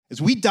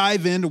As we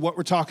dive into what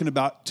we're talking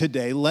about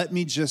today, let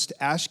me just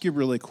ask you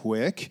really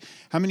quick.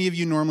 How many of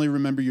you normally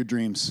remember your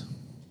dreams?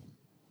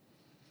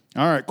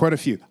 All right, quite a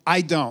few.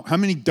 I don't. How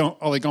many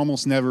don't, like,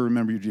 almost never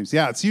remember your dreams?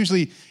 Yeah, it's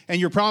usually, and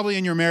you're probably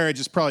in your marriage,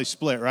 it's probably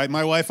split, right?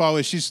 My wife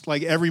always, she's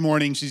like, every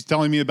morning, she's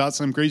telling me about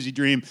some crazy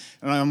dream,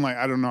 and I'm like,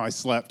 I don't know, I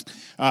slept.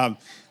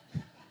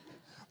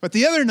 But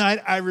the other night,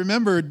 I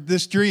remembered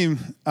this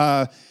dream,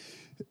 and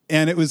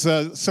it was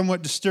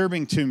somewhat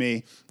disturbing to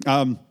me.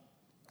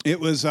 It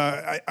was,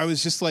 I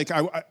was just like,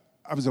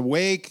 I was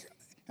awake,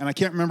 and I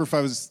can't remember if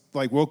I was,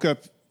 like, woke up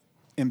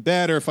in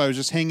bed or if I was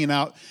just hanging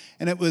out,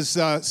 and it was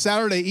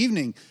Saturday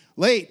evening,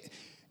 late,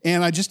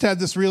 and I just had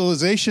this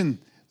realization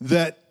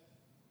that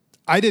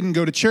I didn't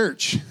go to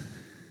church,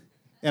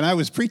 and I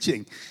was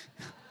preaching.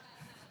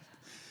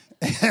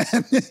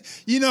 And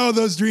you know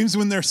those dreams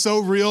when they're so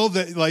real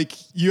that, like,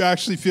 you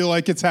actually feel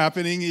like it's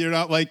happening, you're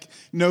not, like,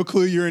 no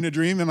clue you're in a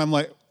dream, and I'm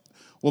like,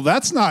 well,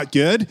 that's not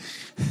good.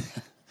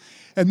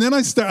 And then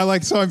I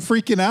start, so I'm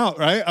freaking out,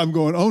 right? I'm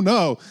going, oh,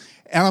 no.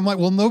 And I'm like,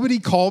 well, nobody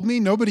called me,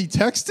 nobody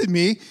texted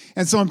me,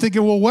 and so I'm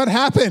thinking, well, what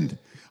happened?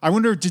 I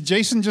wonder, did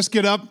Jason just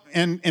get up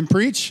and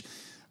preach?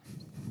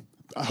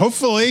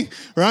 Hopefully,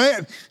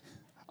 right?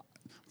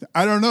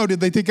 I don't know. Did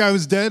they think I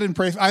was dead and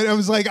pray? I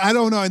was like, I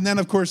don't know. And then,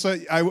 of course,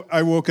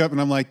 I woke up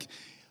and I'm like,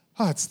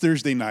 oh, it's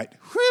Thursday night.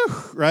 Whew,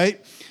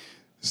 right?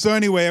 So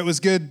anyway, it was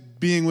good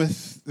being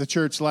with the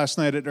church last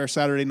night at our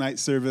Saturday night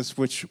service,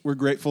 which we're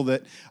grateful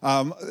that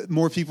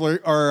more people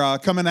are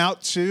coming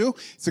out to.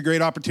 It's a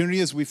great opportunity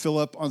as we fill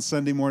up on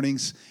Sunday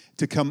mornings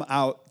to come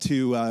out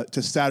to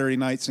Saturday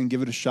nights and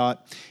give it a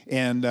shot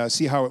and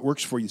see how it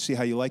works for you, see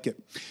how you like it.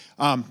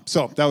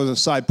 So that was a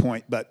side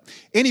point. But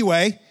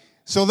anyway,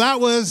 so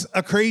that was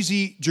a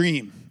crazy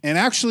dream. And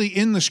actually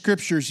in the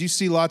scriptures, you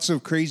see lots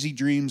of crazy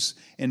dreams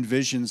and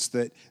visions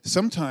that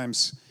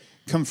sometimes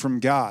come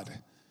from God.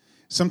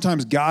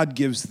 Sometimes God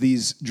gives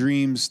these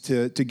dreams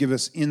to give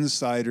us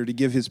insight or to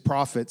give his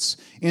prophets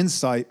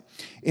insight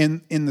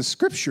in the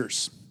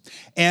scriptures.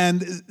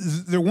 And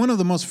one of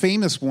the most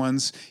famous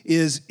ones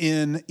is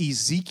in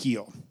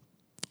Ezekiel.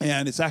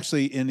 And it's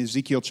actually in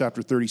Ezekiel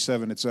chapter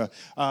 37. It's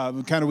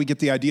we get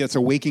the idea, it's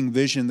a waking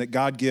vision that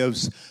God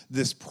gives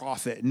this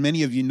prophet. And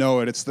many of you know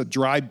it. It's the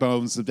dry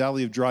bones, the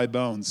valley of dry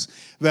bones.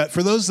 But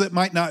for those that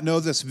might not know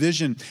this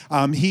vision,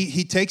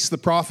 he takes the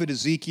prophet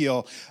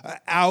Ezekiel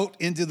out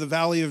into the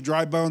valley of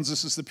dry bones.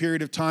 This is the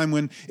period of time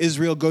when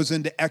Israel goes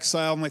into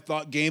exile, and they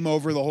thought, game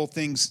over, the whole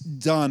thing's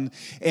done.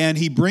 And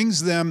he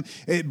brings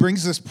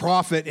this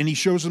prophet, and he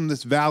shows them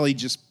this valley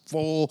just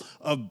full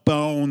of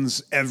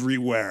bones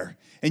everywhere.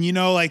 And you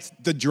know, like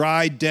the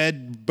dry,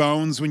 dead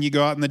bones when you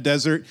go out in the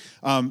desert,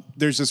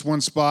 there's this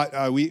one spot,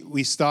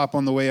 we stop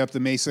on the way up the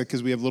mesa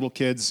because we have little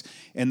kids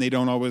and they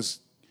don't always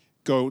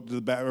go to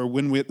the bathroom, or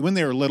when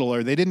they were little,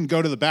 or they didn't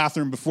go to the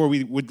bathroom before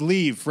we would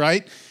leave,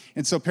 right?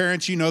 And so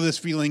parents, you know this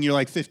feeling, you're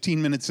like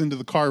 15 minutes into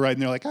the car ride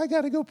and they're like, I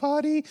gotta go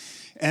potty.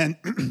 And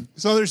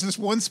so there's this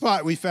one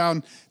spot we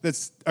found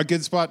that's a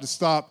good spot to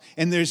stop.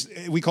 And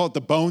we call it the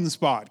bone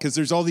spot because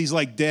there's all these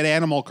like dead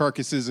animal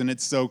carcasses and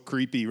it's so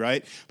creepy,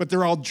 right? But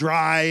they're all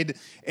dried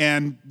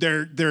and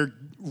they're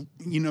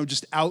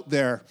just out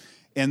there.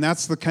 And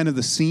that's the kind of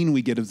the scene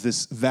we get of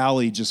this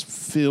valley just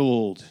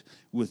filled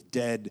with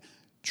dead,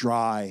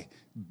 dry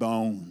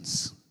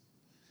bones.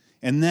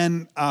 And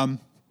then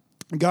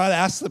God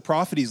asks the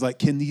prophet, he's like,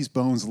 can these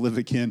bones live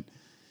again?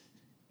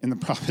 And the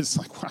prophet's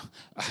like, well,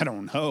 I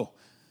don't know.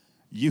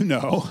 You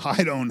know,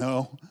 I don't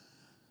know.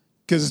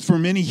 Because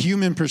from any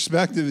human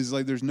perspective, it's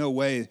like there's no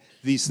way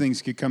these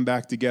things could come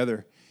back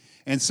together.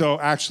 And so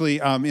actually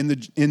in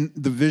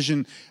the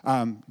vision,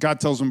 God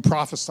tells him,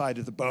 prophesy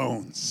to the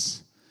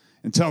bones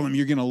and tell them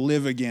you're going to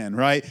live again,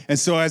 right? And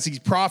so as he's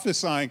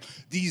prophesying,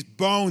 these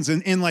bones,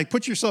 and like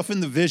put yourself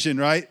in the vision,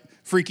 right?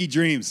 Freaky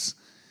dreams.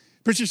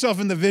 Put yourself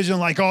in the vision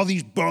like all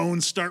these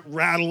bones start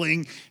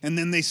rattling and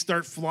then they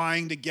start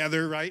flying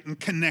together, right? And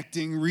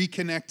connecting,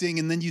 reconnecting.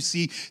 And then you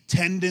see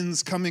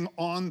tendons coming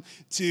on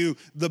to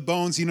the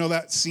bones. You know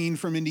that scene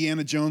from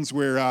Indiana Jones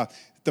where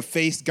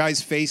the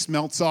guy's face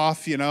melts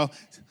off, you know?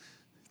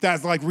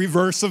 That's like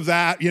reverse of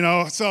that, you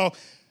know? So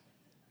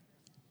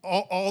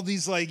all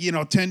these like, you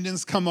know,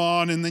 tendons come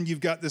on and then you've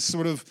got this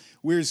sort of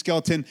weird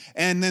skeleton.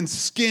 And then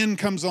skin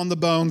comes on the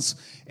bones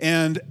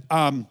and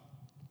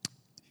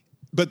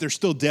but they're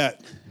still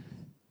dead.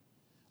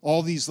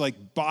 All these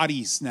like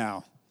bodies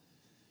now.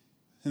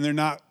 And they're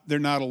not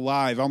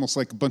alive, almost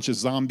like a bunch of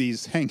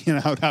zombies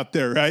hanging out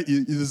there, right?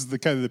 This is the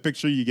kind of the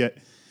picture you get.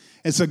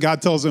 And so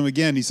God tells him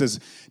again, he says,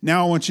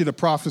 now I want you to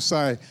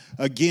prophesy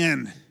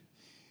again.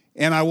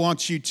 And I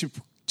want you to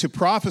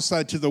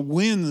prophesy to the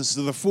winds,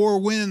 to the four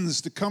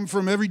winds to come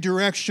from every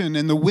direction.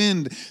 And the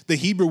wind, the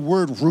Hebrew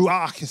word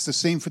ruach, is the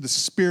same for the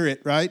spirit,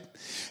 right?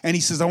 And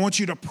he says, I want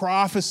you to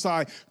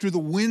prophesy to the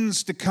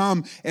winds to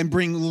come and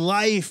bring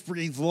life,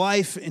 breathe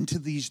life into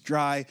these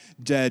dry,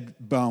 dead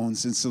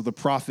bones. And so the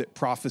prophet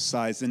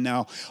prophesies, and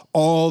now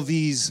all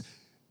these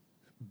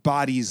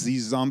bodies,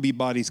 these zombie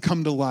bodies,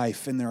 come to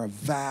life, and they're a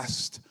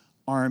vast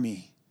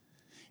army.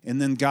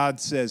 And then God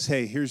says,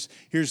 hey, here's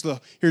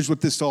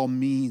what this all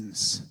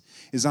means,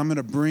 is I'm going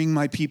to bring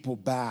my people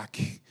back.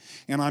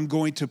 And I'm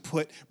going to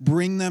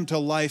bring them to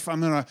life. I'm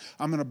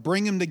going to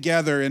bring them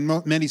together.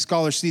 And many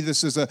scholars see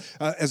this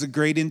as a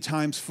great end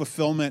times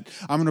fulfillment.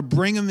 I'm going to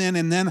bring them in,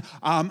 and then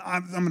I'm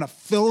going to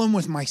fill them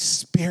with my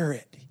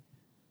Spirit.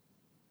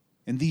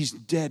 And these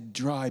dead,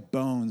 dry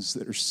bones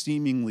that are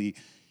seemingly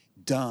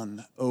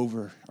done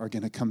over are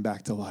going to come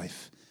back to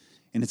life.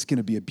 And it's going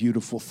to be a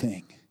beautiful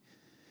thing.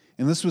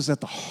 And this was at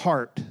the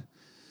heart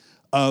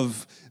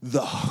of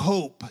the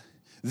hope,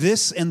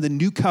 this and the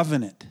new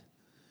covenant.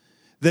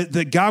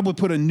 That God would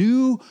put a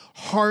new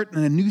heart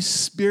and a new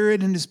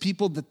spirit in his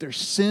people, that their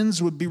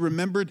sins would be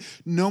remembered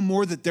no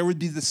more, that there would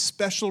be this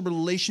special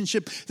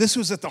relationship. This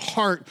was at the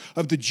heart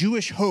of the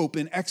Jewish hope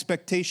and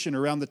expectation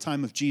around the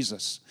time of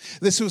Jesus.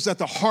 This was at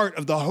the heart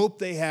of the hope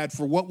they had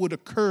for what would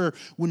occur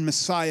when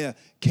Messiah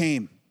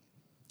came.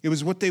 It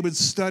was what they would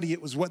study.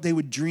 It was what they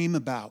would dream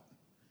about.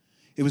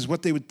 It was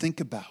what they would think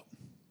about.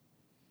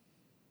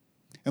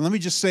 And let me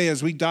just say,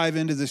 as we dive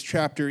into this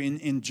chapter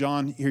in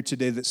John here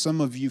today, that some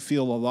of you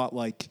feel a lot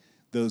like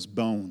those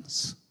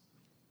bones.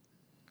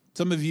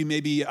 Some of you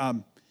maybe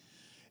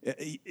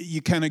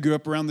you kind of grew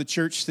up around the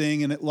church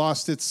thing and it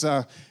lost its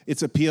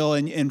appeal,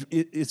 and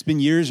it's been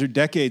years or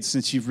decades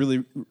since you've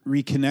really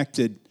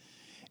reconnected.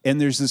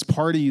 And there's this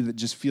part of you that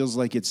just feels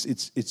like it's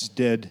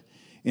dead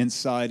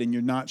inside, and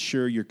you're not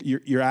sure.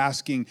 You're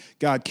asking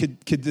God,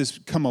 could this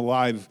come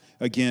alive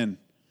again?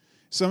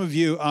 Some of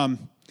you.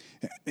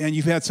 And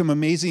you've had some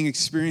amazing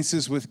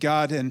experiences with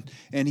God, and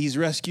he's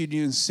rescued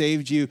you and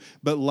saved you,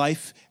 but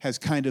life has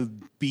kind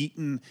of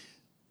beaten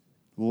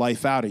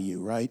life out of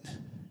you, right?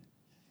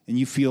 And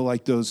you feel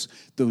like those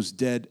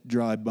dead,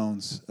 dry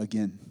bones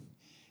again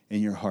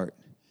in your heart.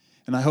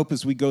 And I hope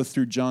as we go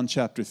through John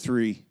chapter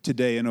 3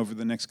 today and over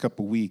the next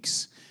couple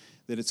weeks,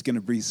 that it's going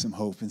to breathe some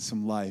hope and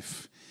some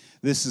life.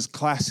 This is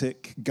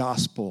classic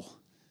gospel,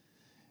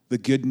 the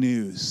good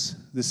news.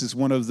 This is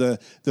one of the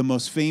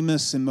most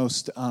famous and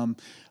most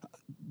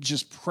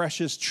just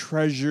precious,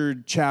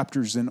 treasured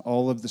chapters in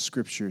all of the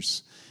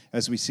scriptures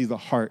as we see the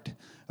heart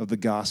of the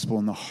gospel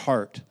and the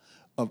heart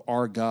of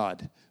our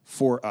God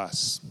for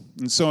us.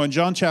 And so in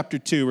John chapter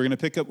 2, we're going to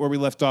pick up where we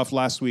left off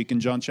last week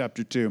in John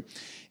chapter 2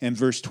 and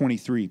verse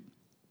 23.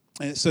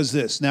 And it says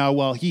this: Now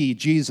while he,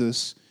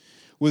 Jesus,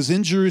 was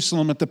in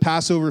Jerusalem at the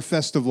Passover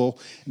festival,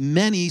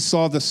 many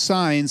saw the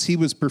signs he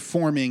was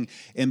performing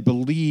and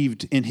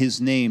believed in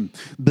his name.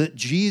 But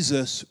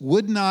Jesus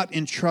would not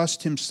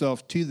entrust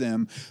himself to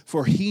them,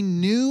 for he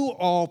knew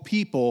all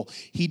people.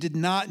 He did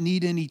not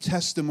need any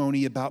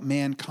testimony about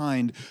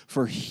mankind,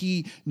 for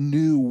he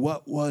knew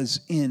what was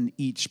in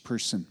each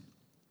person.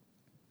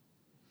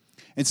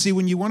 And see,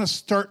 when you want to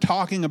start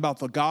talking about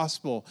the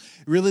gospel,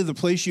 really the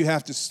place you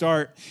have to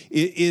start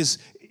is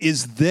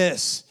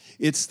this.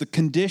 It's the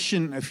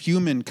condition of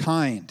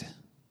humankind.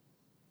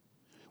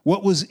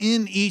 What was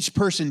in each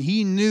person.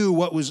 He knew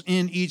what was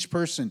in each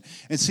person.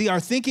 And see, our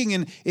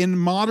thinking in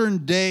modern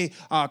day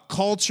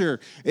culture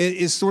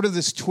is sort of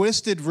this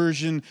twisted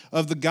version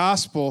of the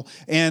gospel.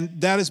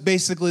 And that is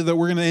basically that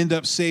we're going to end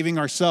up saving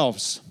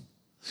ourselves.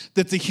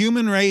 That the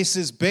human race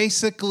is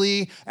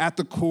basically at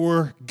the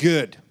core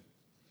good.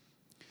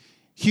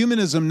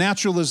 Humanism,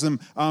 naturalism,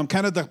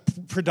 kind of the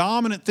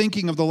predominant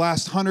thinking of the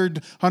last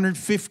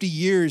 150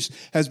 years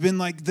has been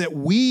like that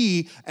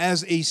we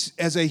as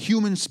a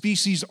human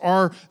species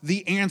are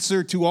the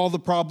answer to all the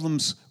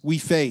problems we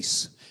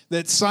face.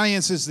 That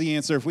science is the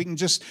answer. If we can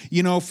just,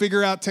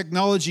 figure out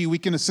technology, we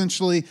can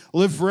essentially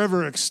live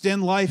forever,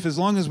 extend life as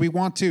long as we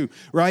want to,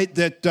 right?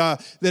 That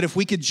if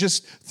we could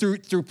just,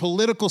 through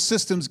political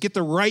systems, get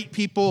the right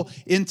people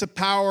into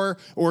power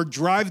or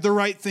drive the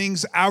right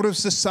things out of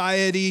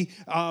society,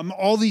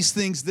 all these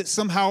things, that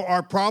somehow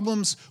our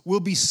problems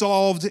will be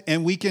solved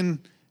and we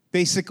can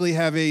basically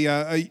have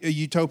a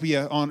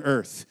utopia on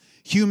earth.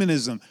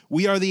 Humanism.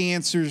 We are the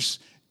answers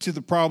to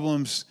the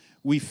problems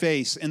we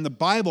face. And the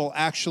Bible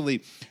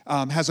actually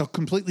has a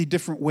completely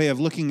different way of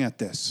looking at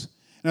this.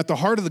 And at the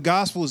heart of the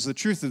gospel is the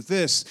truth of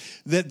this,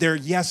 that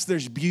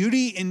there's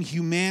beauty in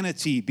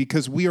humanity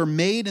because we are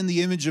made in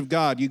the image of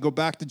God. You go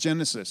back to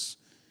Genesis.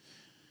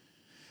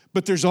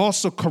 But there's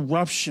also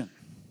corruption.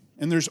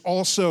 And there's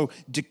also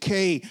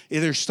decay.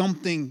 There's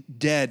something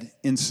dead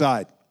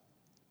inside.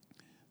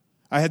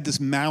 I had this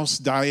mouse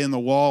die in the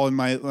wall in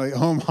my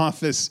home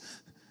office.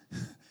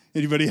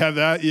 Anybody have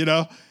that,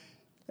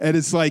 And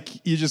it's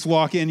like you just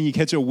walk in and you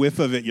catch a whiff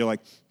of it. You're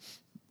like,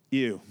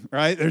 ew,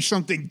 right? There's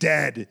something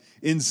dead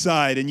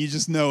inside and you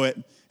just know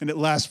it. And it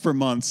lasts for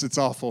months. It's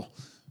awful.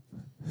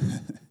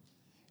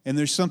 And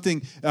there's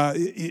something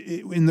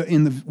in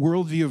the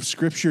worldview of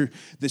Scripture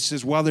that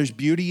says while there's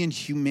beauty in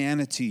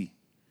humanity,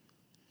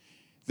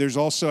 there's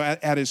also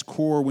at its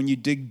core, when you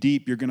dig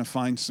deep, you're going to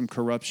find some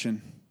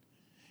corruption.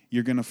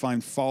 You're going to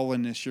find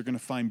fallenness. You're going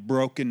to find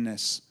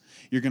brokenness.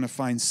 You're going to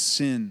find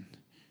sin.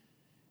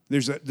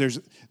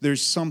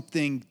 There's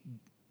something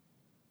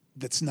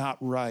that's not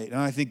right. And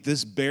I think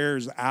this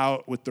bears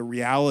out with the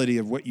reality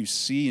of what you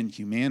see in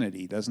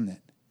humanity, doesn't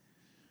it?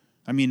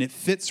 I mean, it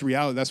fits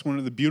reality. That's one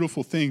of the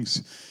beautiful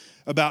things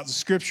about the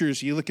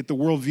Scriptures. You look at the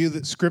worldview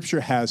that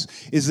Scripture has,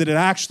 is that it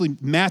actually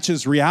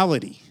matches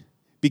reality,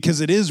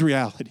 because it is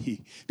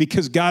reality,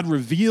 because God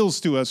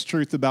reveals to us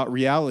truth about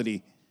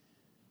reality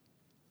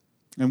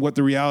and what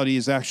the reality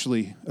is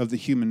actually of the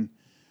human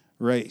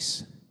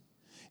race.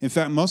 In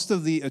fact, most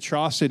of the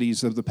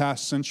atrocities of the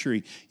past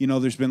century,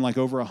 there's been like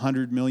over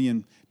 100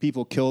 million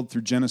people killed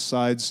through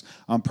genocides,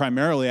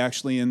 primarily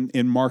actually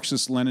in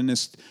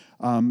Marxist-Leninist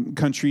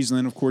countries. And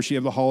then, of course, you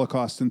have the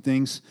Holocaust and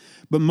things.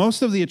 But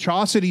most of the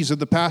atrocities of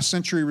the past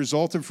century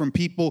resulted from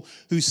people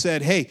who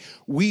said, hey,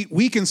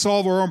 we can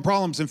solve our own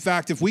problems. In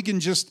fact, if we can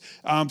just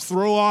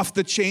throw off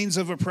the chains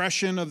of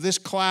oppression of this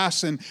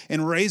class and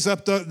raise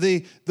up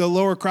the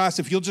lower class,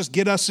 if you'll just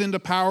get us into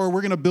power,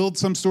 we're going to build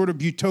some sort of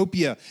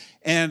utopia.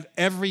 And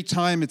every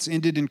time it's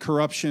ended in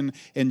corruption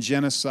and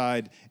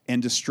genocide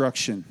and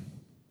destruction.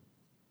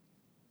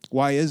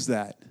 Why is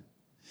that?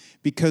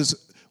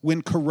 Because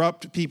when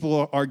corrupt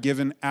people are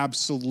given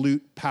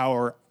absolute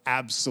power,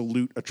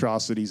 absolute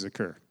atrocities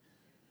occur.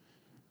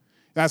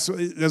 That's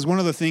one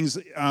of the things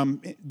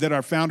that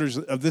our founders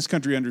of this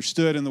country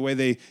understood, and the way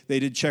they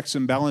did checks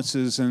and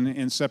balances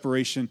and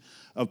separation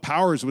of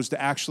powers was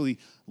to actually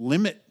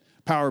limit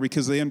power,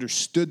 because they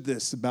understood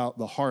this about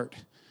the heart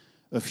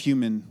of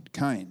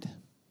humankind.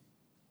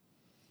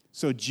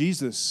 So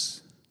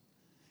Jesus,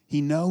 he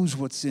knows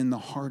what's in the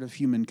heart of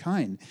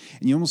humankind.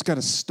 And you almost got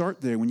to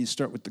start there when you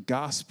start with the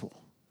gospel,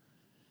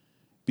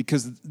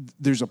 because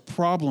there's a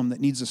problem that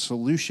needs a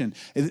solution.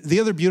 The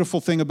other beautiful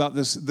thing about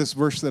this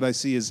verse that I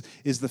see is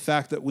the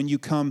fact that when you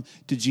come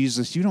to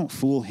Jesus, you don't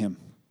fool him,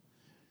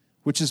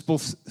 which is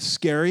both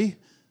scary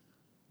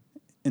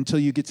until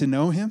you get to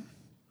know him,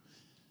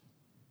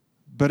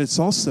 but it's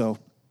also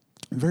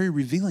very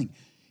revealing.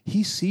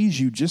 He sees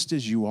you just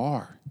as you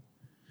are.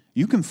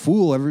 You can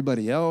fool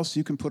everybody else.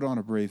 You can put on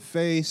a brave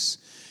face.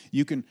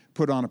 You can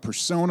put on a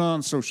persona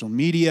on social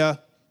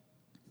media.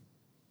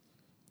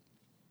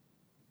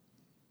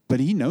 But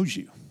he knows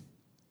you.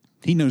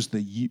 He knows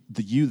the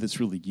you that's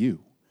really you,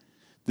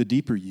 the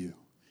deeper you.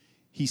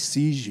 He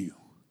sees you.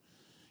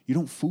 You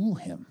don't fool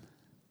him.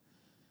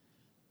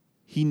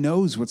 He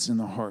knows what's in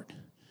the heart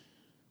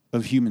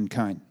of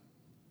humankind.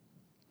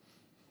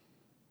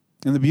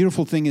 And the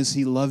beautiful thing is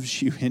he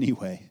loves you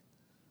anyway.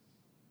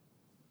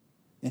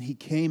 And he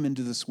came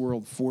into this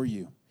world for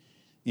you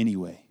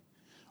anyway.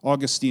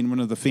 Augustine, one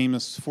of the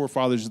famous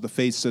forefathers of the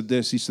faith, said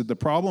this. He said, the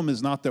problem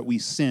is not that we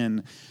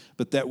sin,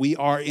 but that we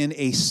are in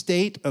a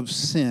state of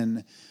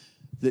sin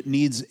that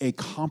needs a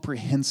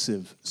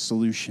comprehensive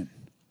solution.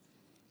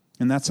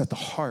 And that's at the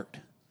heart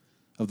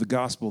of the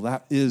gospel.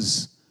 That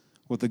is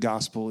what the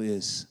gospel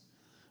is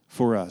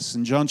for us.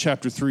 In John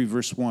chapter 3,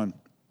 verse 1,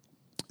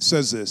 it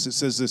says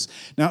this.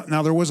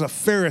 Now there was a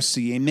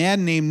Pharisee, a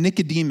man named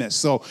Nicodemus.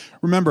 So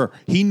remember,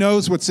 he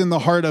knows what's in the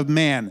heart of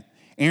man,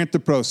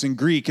 anthropos in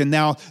Greek. And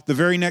now the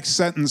very next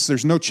sentence,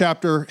 there's no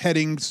chapter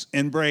headings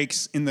and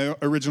breaks in the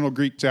original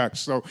Greek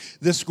text. So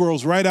this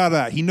scrolls right out of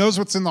that. He knows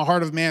what's in the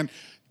heart of man.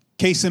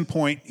 Case in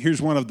point,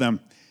 here's one of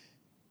them.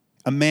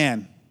 A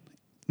man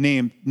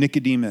named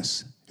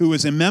Nicodemus, who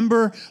was a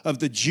member of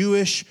the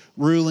Jewish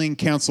ruling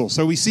council.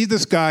 So we see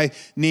this guy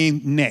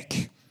named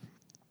Nick.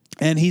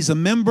 And he's a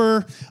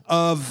member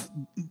of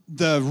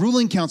the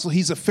ruling council.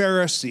 He's a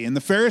Pharisee. And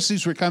the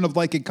Pharisees were kind of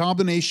like a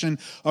combination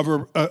of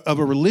a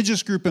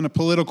religious group and a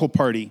political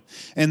party.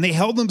 And they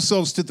held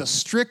themselves to the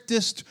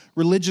strictest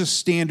religious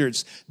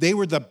standards. They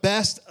were the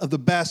best of the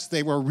best.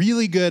 They were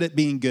really good at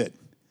being good.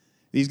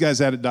 These guys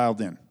had it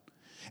dialed in.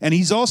 And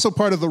he's also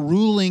part of the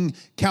ruling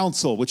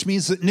council, which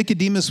means that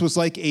Nicodemus was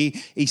like a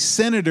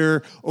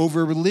senator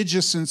over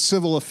religious and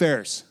civil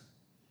affairs.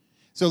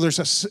 So there's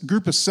a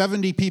group of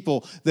 70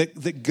 people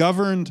that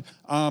governed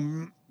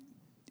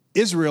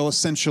Israel,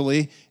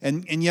 essentially.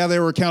 And yeah, they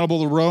were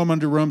accountable to Rome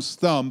under Rome's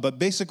thumb. But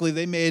basically,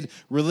 they made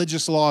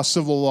religious law,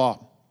 civil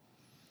law.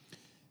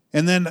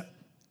 And then,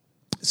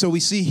 so we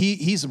see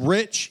he's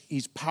rich,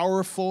 he's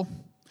powerful.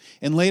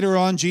 And later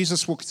on,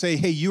 Jesus will say,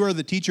 hey, you are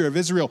the teacher of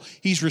Israel.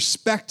 He's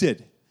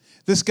respected.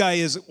 This guy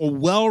is a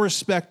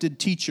well-respected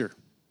teacher.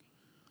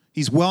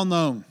 He's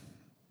well-known.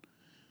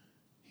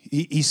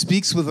 He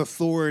speaks with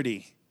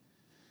authority.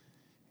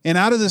 And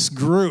out of this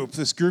group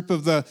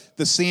of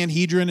the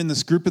Sanhedrin and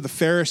this group of the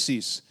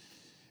Pharisees,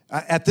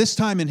 at this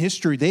time in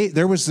history,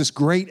 there was this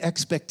great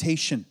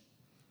expectation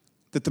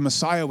that the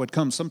Messiah would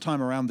come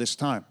sometime around this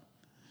time.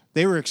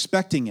 They were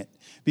expecting it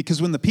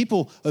because when the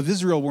people of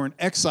Israel were in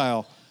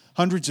exile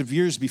hundreds of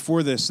years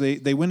before this,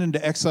 they went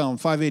into exile in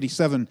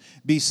 587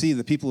 BC,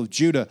 the people of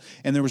Judah,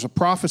 and there was a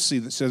prophecy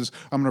that says,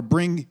 I'm going to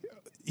bring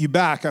you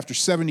back after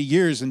 70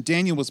 years. And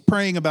Daniel was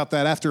praying about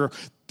that after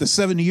the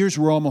 70 years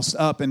were almost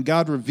up, and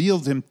God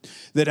revealed him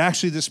that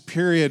actually this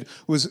period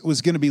was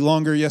going to be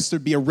longer. Yes,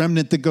 there'd be a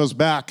remnant that goes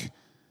back,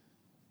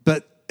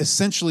 but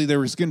essentially there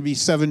was going to be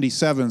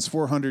 77s,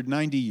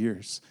 490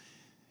 years.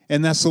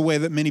 And that's the way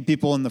that many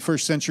people in the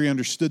first century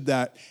understood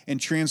that and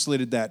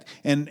translated that.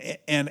 And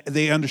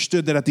they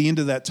understood that at the end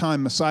of that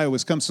time, Messiah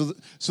was come. So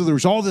there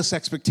was all this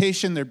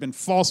expectation. There had been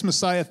false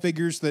Messiah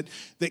figures that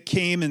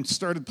came and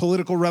started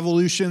political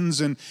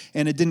revolutions, and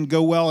it didn't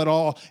go well at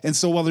all. And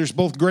so while there's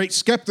both great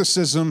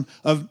skepticism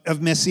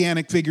of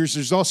messianic figures,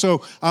 there's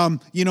also,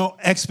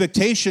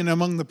 expectation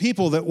among the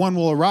people that one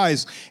will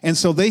arise. And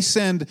so they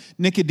send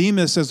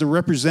Nicodemus as a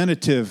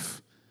representative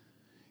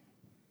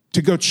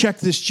to go check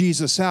this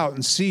Jesus out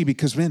and see,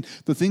 because, man,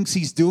 the things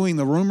he's doing,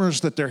 the rumors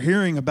that they're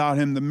hearing about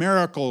him, the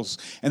miracles.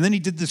 And then he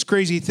did this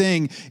crazy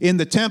thing in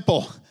the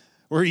temple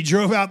where he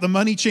drove out the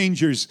money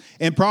changers.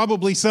 And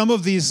probably some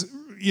of these,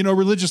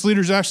 religious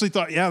leaders actually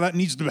thought, yeah, that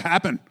needs to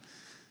happen.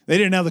 They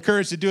didn't have the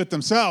courage to do it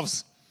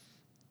themselves.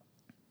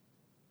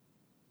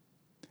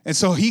 And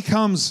so he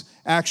comes,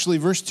 actually,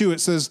 verse 2, it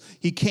says,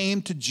 he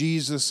came to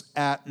Jesus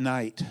at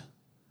night.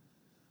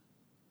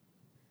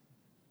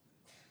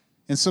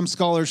 And some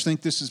scholars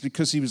think this is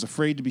because he was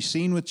afraid to be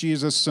seen with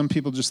Jesus. Some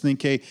people just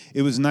think, hey,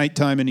 it was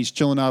nighttime and he's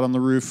chilling out on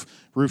the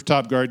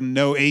rooftop garden,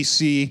 no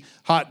AC,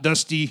 hot,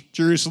 dusty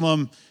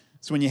Jerusalem.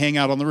 It's when you hang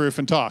out on the roof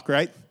and talk,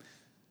 right?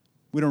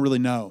 We don't really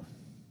know.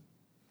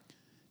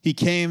 He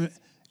came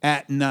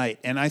at night.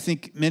 And I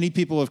think many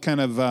people have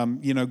kind of,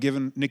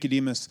 given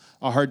Nicodemus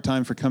a hard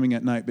time for coming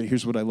at night. But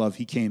here's what I love.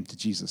 He came to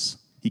Jesus.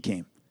 He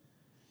came.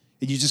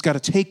 And you just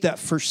got to take that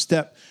first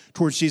step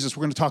towards Jesus.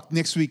 We're going to talk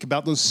next week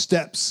about those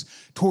steps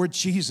toward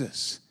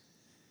Jesus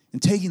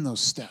and taking those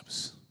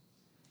steps.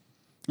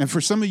 And for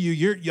some of you,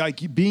 you're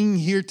like, being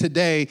here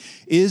today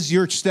is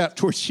your step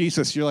towards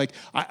Jesus. You're like,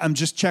 I'm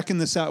just checking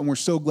this out, and we're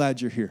so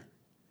glad you're here.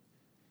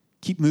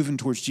 Keep moving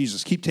towards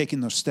Jesus. Keep taking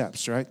those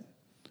steps, right?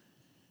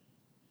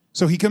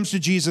 So he comes to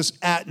Jesus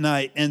at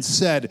night and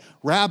said,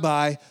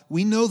 Rabbi,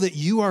 we know that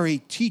you are a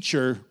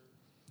teacher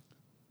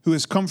who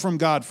has come from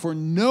God, for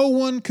no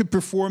one could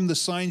perform the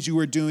signs you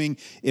are doing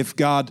if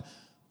God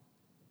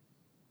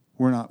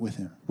were not with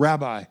him.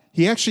 Rabbi.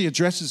 He actually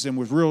addresses him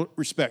with real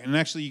respect. And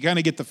actually, you kind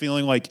of get the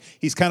feeling like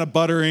he's kind of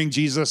buttering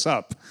Jesus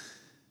up.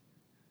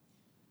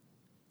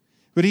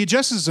 But he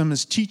addresses him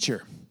as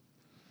teacher,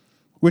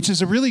 which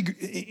is a really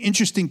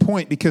interesting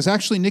point, because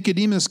actually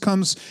Nicodemus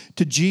comes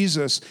to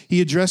Jesus.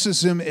 He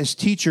addresses him as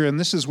teacher, and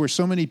this is where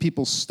so many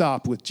people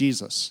stop with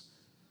Jesus.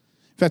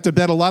 In fact, I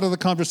bet a lot of the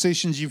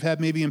conversations you've had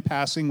maybe in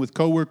passing with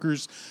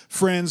coworkers,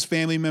 friends,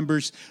 family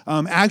members,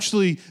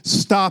 actually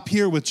stop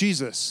here with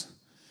Jesus.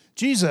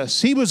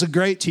 Jesus, he was a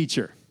great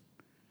teacher.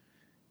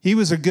 He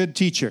was a good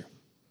teacher.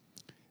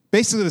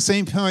 Basically the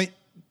same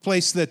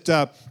place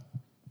that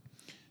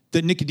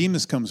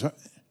Nicodemus comes.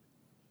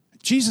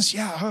 Jesus,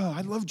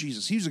 I love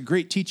Jesus. He was a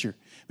great teacher.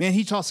 Man,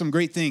 he taught some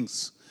great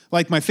things.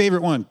 Like my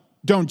favorite one,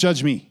 don't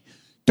judge me.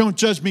 Don't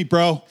judge me,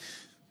 bro.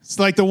 It's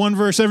like the one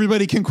verse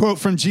everybody can quote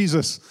from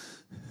Jesus.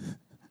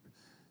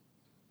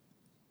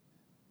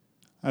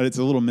 It's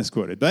a little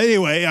misquoted. But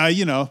anyway,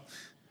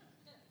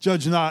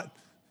 judge not.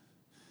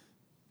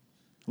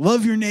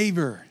 Love your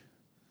neighbor.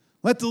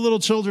 Let the little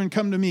children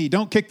come to me.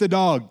 Don't kick the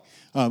dog.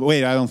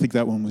 Wait, I don't think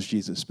that one was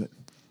Jesus, but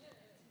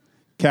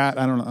cat,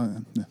 I don't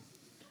know. No.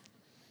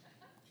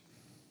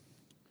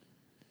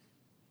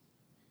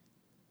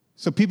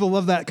 So people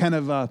love that kind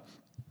of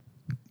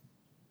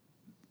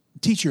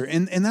teacher.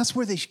 And that's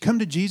where they come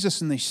to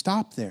Jesus and they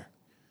stop there.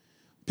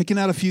 Picking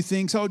out a few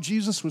things. Oh,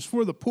 Jesus was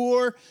for the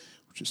poor,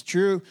 which is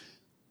true.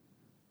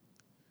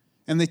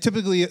 And they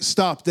typically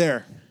stop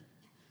there.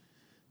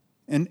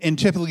 And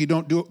typically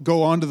don't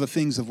go on to the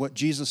things of what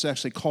Jesus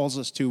actually calls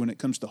us to when it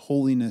comes to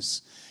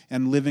holiness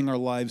and living our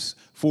lives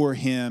for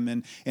him,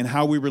 and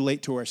how we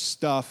relate to our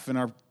stuff and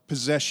our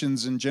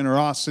possessions and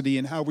generosity,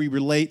 and how we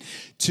relate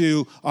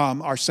to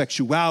our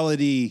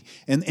sexuality,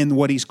 and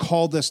what he's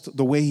called us,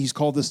 the way he's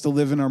called us to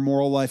live in our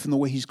moral life, and the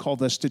way he's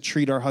called us to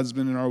treat our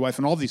husband and our wife,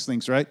 and all these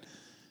things, right?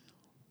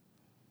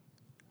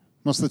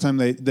 Most of the time,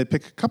 they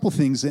pick a couple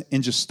things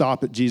and just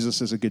stop at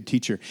Jesus as a good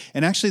teacher.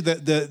 And actually,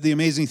 the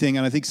amazing thing,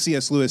 and I think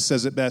C.S. Lewis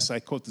says it best, I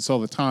quote this all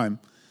the time.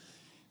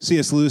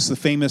 C.S. Lewis, the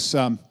famous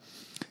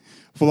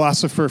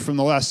philosopher from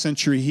the last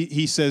century,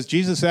 he says,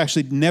 Jesus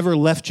actually never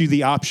left you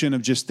the option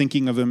of just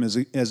thinking of him as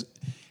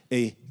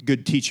a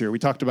good teacher. We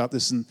talked about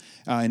this in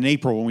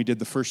April when we did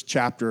the first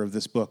chapter of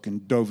this book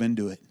and dove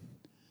into it.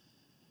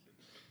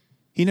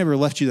 He never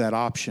left you that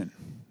option.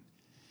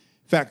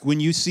 In fact,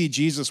 when you see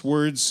Jesus'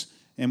 words,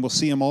 and we'll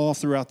see them all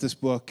throughout this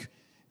book,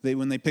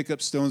 when they pick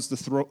up stones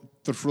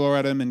to throw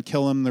at him and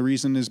kill him, the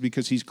reason is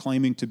because he's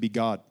claiming to be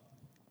God.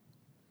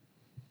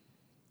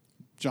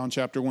 John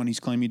chapter 1, he's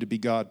claiming to be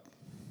God.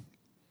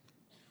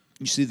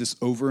 You see this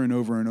over and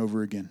over and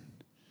over again.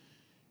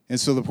 And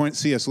so the point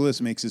C.S.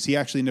 Lewis makes is he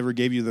actually never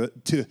gave you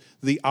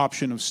the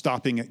option of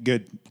stopping at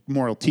good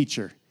moral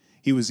teacher.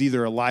 He was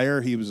either a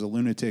liar, he was a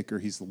lunatic, or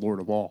he's the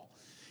Lord of all.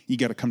 You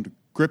got to come to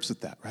grips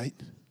with that, right?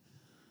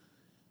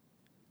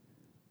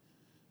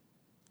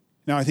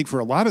 Now, I think for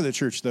a lot of the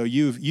church, though,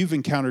 you've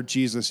encountered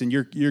Jesus, and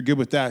you're good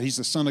with that. He's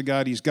the Son of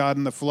God. He's God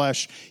in the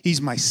flesh.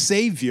 He's my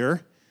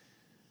Savior.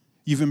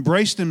 You've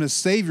embraced him as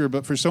Savior,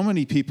 but for so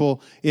many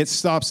people, it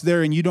stops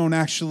there, and you don't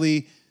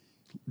actually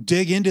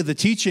dig into the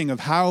teaching of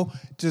how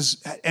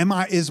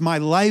is my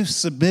life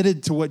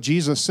submitted to what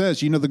Jesus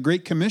says. You know, the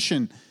Great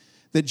Commission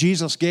that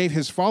Jesus gave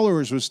his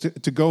followers was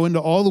to go into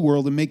all the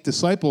world and make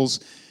disciples,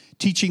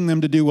 teaching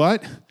them to do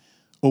what?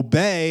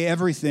 Obey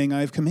everything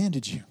I have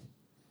commanded you.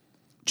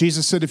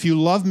 Jesus said, if you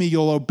love me,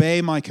 you'll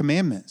obey my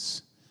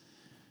commandments.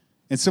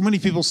 And so many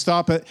people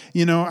stop at,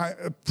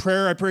 a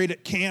prayer I prayed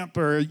at camp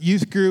or a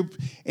youth group,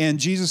 and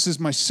Jesus is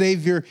my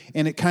Savior,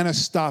 and it kind of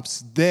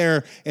stops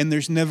there, and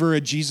there's never a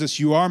Jesus,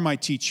 you are my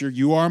teacher,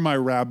 you are my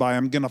rabbi,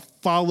 I'm going to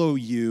follow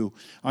you,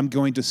 I'm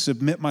going to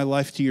submit my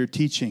life to your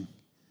teaching.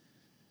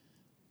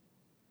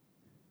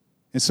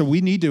 And so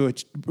we need to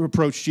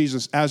approach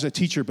Jesus as a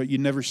teacher, but you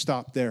never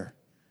stop there.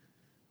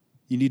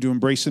 You need to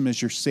embrace him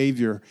as your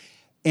Savior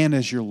and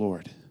as your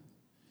Lord.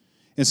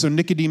 And so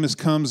Nicodemus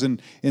comes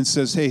and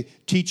says, hey,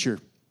 teacher,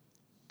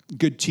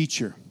 good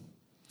teacher.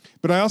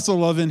 But I also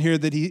love in here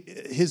that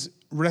his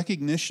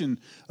recognition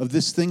of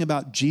this thing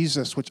about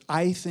Jesus, which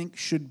I think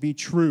should be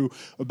true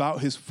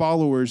about his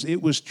followers.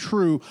 It was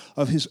true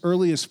of his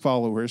earliest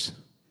followers,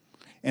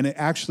 and it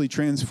actually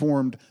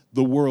transformed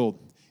the world.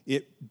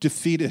 It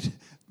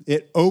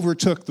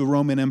overtook the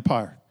Roman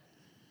Empire.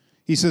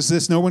 He says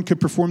this, no one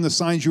could perform the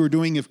signs you are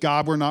doing if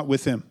God were not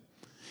with him.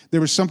 There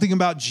was something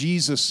about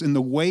Jesus and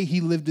the way he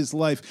lived his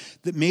life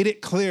that made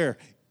it clear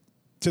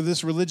to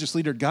this religious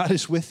leader, God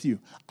is with you.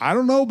 I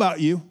don't know about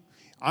you.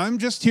 I'm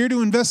just here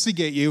to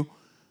investigate you.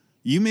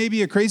 You may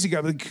be a crazy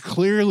guy, but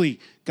clearly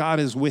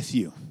God is with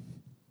you.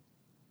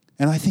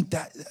 And I think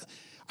that,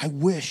 I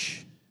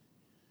wish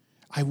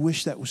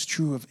that was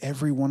true of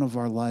every one of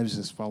our lives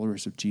as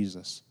followers of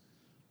Jesus.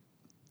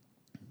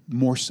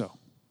 More so.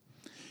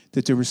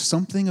 That there was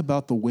something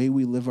about the way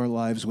we live our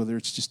lives, whether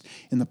it's just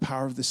in the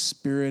power of the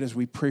Spirit as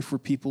we pray for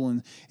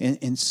people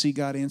and see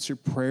God answer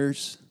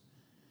prayers,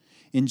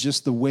 in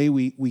just the way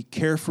we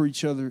care for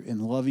each other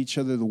and love each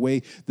other, the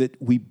way that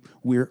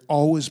we're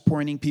always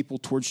pointing people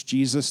towards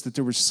Jesus, that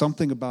there was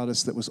something about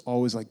us that was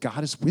always like,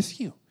 God is with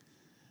you.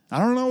 I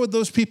don't know what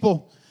those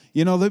people,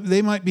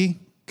 they might be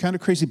kind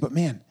of crazy, but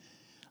man,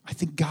 I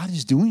think God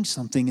is doing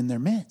something in their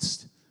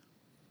midst.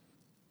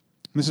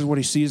 And this is what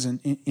he sees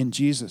in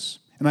Jesus.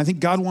 And I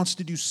think God wants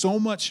to do so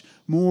much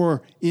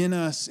more in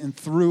us and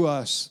through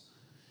us,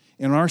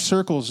 in our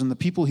circles and the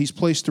people he's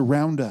placed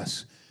around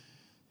us.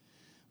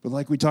 But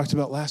like we talked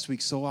about last week,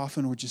 so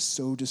often we're just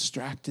so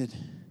distracted.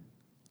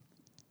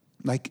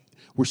 Like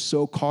we're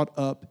so caught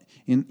up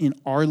in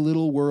our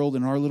little world,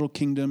 in our little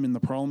kingdom, in the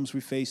problems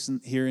we face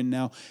here and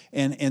now.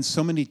 And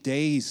so many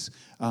days,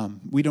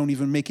 we don't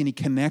even make any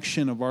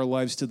connection of our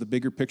lives to the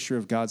bigger picture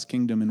of God's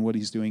kingdom and what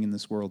he's doing in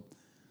this world.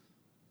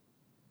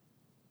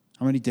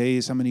 How many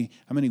days, how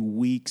many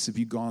weeks have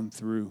you gone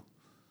through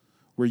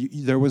where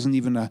there wasn't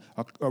even a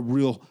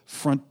real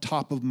front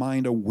top of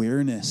mind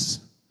awareness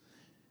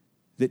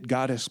that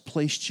God has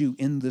placed you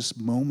in this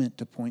moment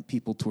to point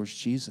people towards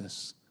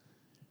Jesus,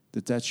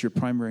 that's your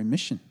primary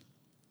mission?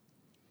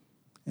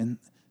 And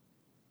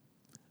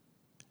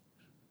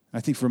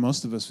I think for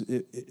most of us,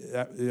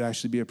 it'd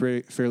actually be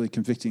a fairly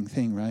convicting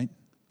thing, right?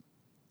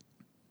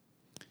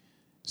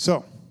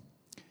 So,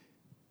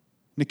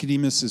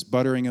 Nicodemus is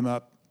buttering him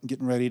up,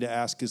 getting ready to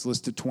ask his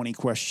list of 20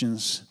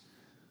 questions,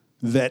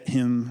 vet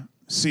him,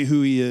 see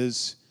who he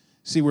is,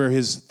 see where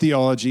his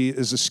theology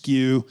is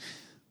askew,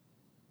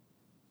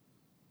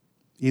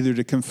 either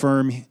to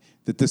confirm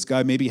that this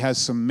guy maybe has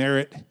some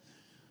merit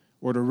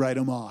or to write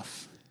him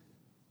off.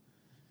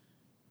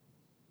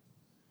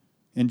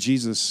 And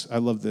Jesus, I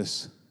love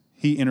this,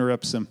 he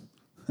interrupts him.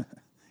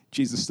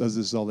 Jesus does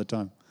this all the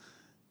time.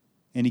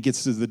 And he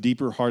gets to the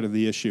deeper heart of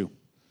the issue.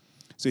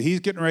 So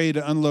he's getting ready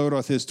to unload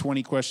with his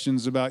 20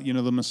 questions about,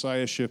 the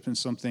messiahship and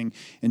something,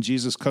 and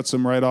Jesus cuts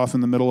him right off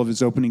in the middle of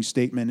his opening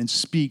statement and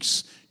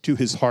speaks to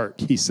his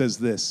heart. He says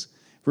this,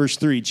 verse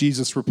 3,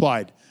 Jesus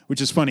replied,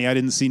 which is funny, I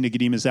didn't see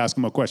Nicodemus ask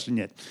him a question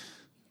yet.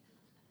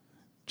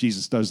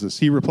 Jesus does this.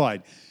 He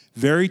replied,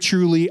 very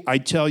truly, I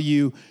tell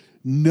you,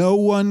 no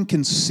one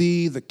can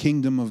see the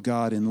kingdom of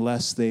God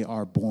unless they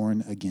are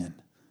born again.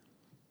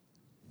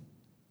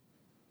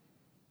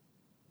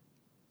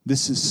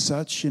 This is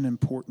such an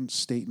important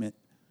statement.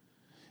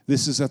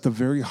 This is at the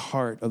very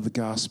heart of the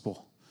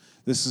gospel.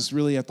 This is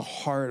really at the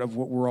heart of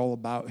what we're all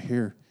about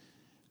here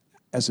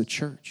as a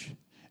church.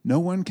 No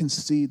one can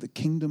see the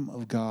kingdom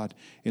of God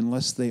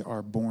unless they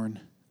are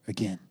born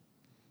again.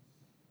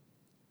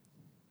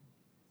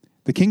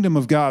 The kingdom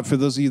of God, for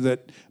those of you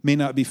that may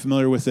not be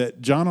familiar with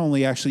it, John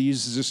only actually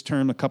uses this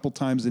term a couple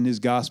times in his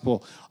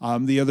gospel.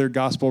 The other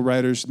gospel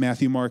writers,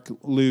 Matthew, Mark,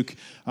 Luke,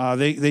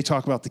 they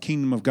talk about the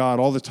kingdom of God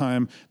all the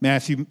time.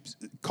 Matthew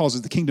calls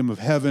it the kingdom of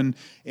heaven,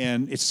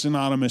 and it's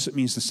synonymous. It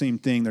means the same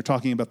thing. They're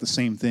talking about the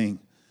same thing,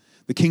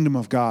 the kingdom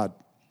of God.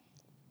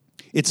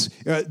 It's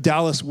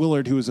Dallas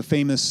Willard, who is a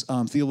famous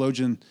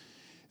theologian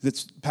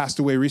that's passed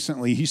away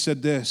recently. He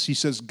said this. He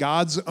says,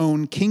 God's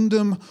own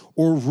kingdom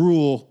or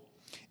rule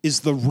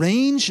is the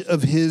range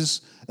of his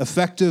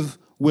effective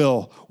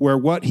will, where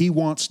what he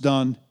wants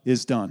done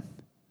is done.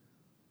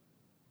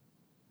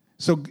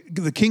 So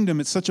the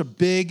kingdom, it's such a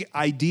big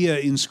idea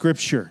in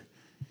Scripture.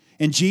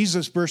 And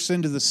Jesus bursts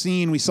into the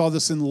scene. We saw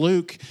this in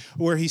Luke,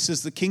 where he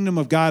says, the kingdom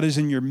of God is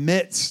in your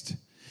midst.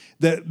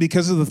 That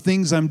because of the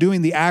things I'm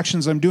doing, the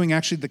actions I'm doing,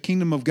 actually the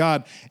kingdom of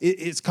God,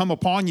 it's come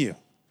upon you.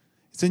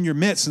 It's in your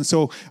midst. And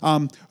so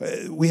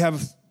we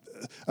have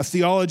a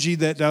theology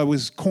that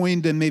was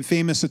coined and made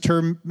famous, a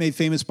term made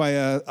famous by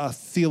a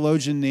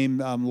theologian named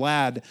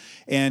Ladd.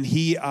 And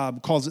he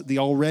calls it the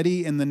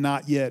already and the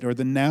not yet, or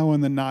the now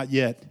and the not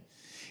yet.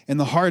 And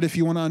the heart, if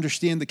you want to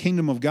understand the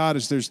kingdom of God,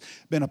 is there's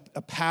been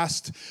a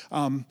past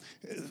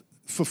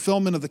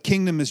fulfillment of the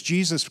kingdom as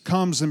Jesus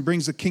comes and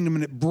brings the kingdom,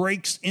 and it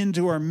breaks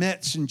into our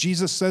midst. And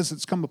Jesus says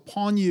it's come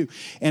upon you.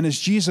 And as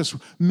Jesus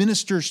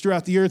ministers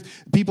throughout the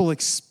earth, people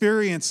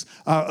experience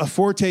a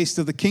foretaste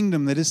of the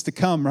kingdom that is to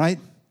come, right?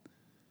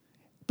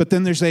 But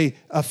then there's a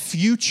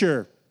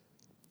future.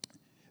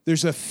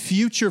 There's a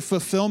future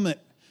fulfillment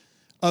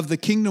of the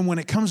kingdom when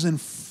it comes in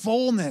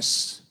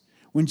fullness.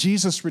 When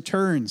Jesus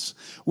returns,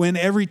 when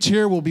every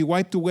tear will be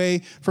wiped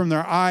away from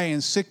their eye,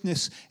 and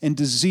sickness and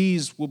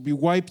disease will be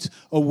wiped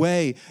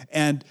away,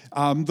 and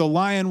the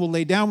lion will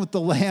lay down with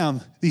the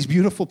lamb. These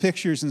beautiful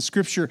pictures in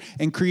Scripture,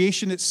 and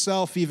creation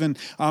itself even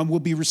will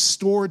be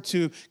restored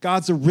to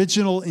God's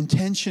original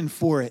intention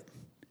for it.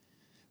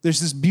 There's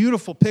this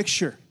beautiful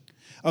picture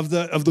of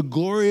the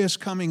glorious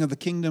coming of the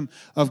kingdom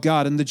of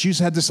God. And the Jews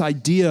had this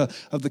idea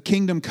of the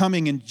kingdom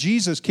coming, and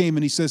Jesus came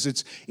and he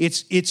says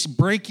it's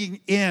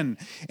breaking in.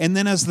 And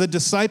then as the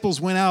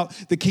disciples went out,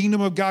 the kingdom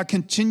of God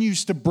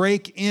continues to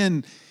break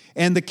in,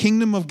 and the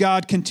kingdom of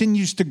God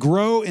continues to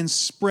grow and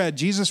spread.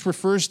 Jesus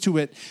refers to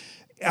it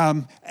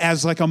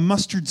as like a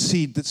mustard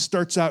seed that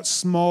starts out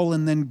small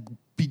and then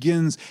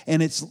begins,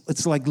 and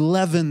it's like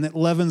leaven that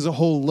leavens a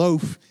whole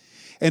loaf.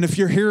 And if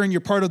you're here and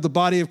you're part of the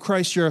body of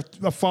Christ, you're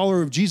a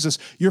follower of Jesus,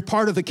 you're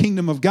part of the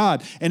kingdom of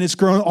God. And it's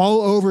grown all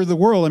over the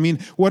world. I mean,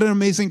 what an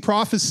amazing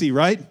prophecy,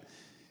 right?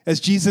 As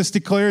Jesus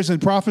declares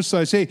and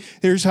prophesies, hey,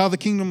 here's how the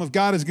kingdom of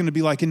God is going to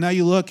be like. And now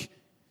you look,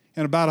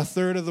 and about a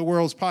third of the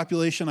world's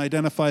population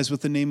identifies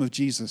with the name of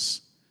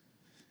Jesus.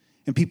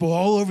 And people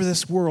all over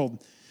this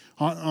world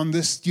on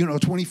this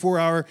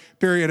 24-hour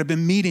period have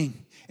been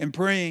meeting and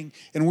praying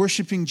and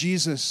worshiping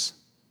Jesus.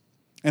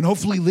 And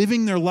hopefully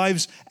living their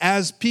lives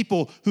as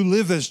people who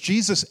live as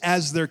Jesus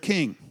as their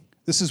king.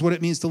 This is what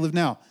it means to live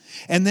now.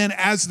 And then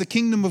as the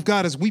kingdom of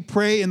God, as we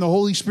pray and the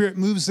Holy Spirit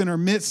moves in our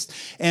midst,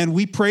 and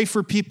we pray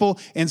for people,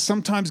 and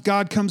sometimes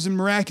God comes and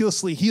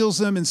miraculously heals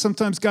them, and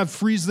sometimes God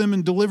frees them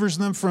and delivers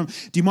them from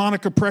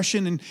demonic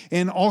oppression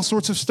and all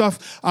sorts of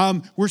stuff.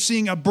 We're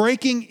seeing a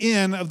breaking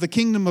in of the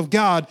kingdom of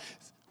God.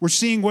 We're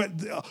seeing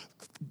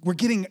we're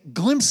getting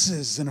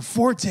glimpses and a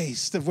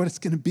foretaste of what it's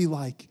going to be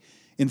like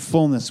in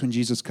fullness when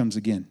Jesus comes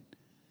again.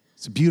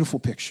 It's a beautiful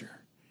picture.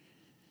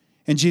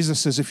 And Jesus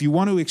says, if you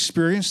want to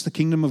experience the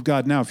kingdom of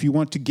God now, if you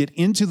want to get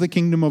into the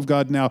kingdom of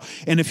God now,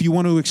 and if you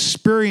want to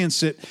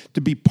experience it, to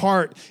be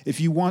part,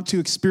 if you want to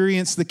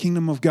experience the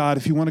kingdom of God,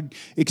 if you want to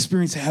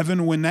experience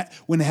heaven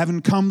when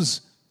heaven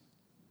comes,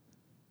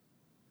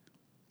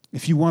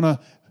 if you want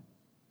to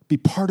be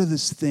part of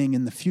this thing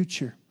in the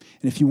future,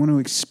 and if you want to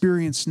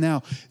experience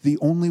now, the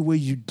only way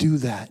you do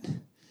that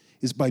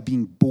is by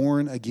being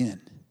born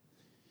again.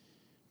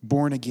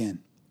 Born again.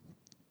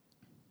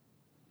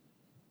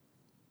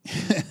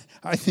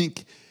 I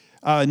think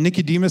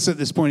Nicodemus at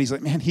this point, he's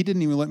like, man, he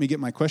didn't even let me get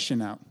my question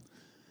out.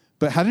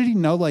 But how did he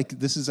know, like,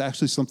 this is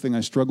actually something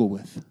I struggle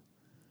with?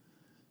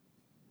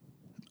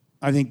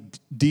 I think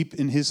deep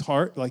in his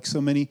heart, like so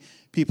many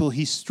people,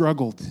 he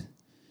struggled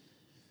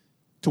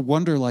to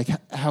wonder, like,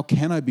 how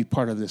can I be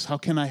part of this? How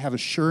can I have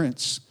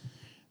assurance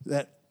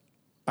that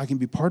I can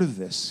be part of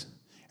this?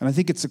 And I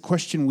think it's a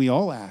question we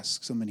all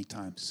ask so many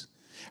times.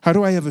 How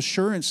do I have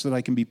assurance that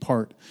I can be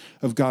part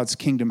of God's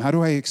kingdom? How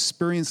do I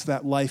experience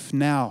that life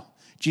now?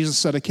 Jesus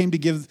said, I came to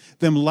give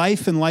them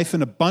life and life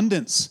in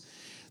abundance.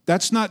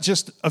 That's not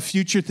just a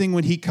future thing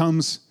when he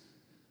comes.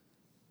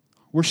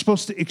 We're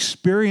supposed to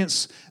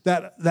experience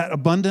that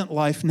abundant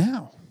life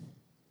now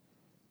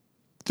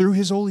through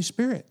his Holy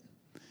Spirit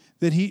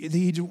that he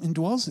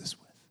indwells us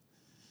with.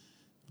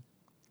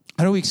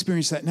 How do we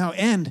experience that now?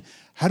 And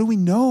how do we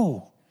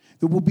know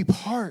that we'll be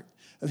part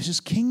of his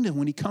kingdom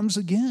when he comes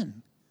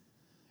again?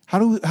 How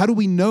do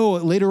we know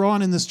later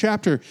on in this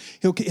chapter?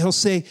 He'll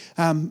say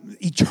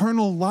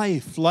eternal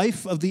life,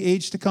 life of the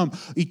age to come,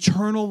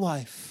 eternal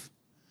life,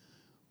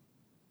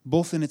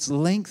 both in its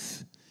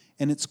length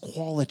and its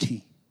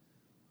quality.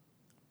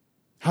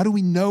 How do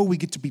we know we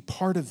get to be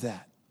part of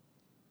that?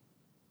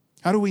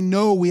 How do we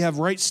know we have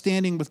right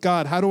standing with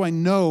God? How do I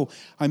know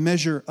I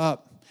measure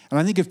up? And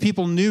I think if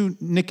people knew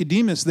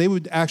Nicodemus, they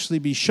would actually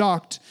be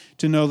shocked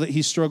to know that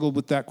he struggled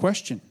with that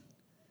question.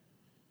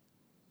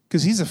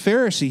 Because he's a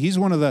Pharisee.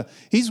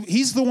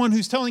 He's the one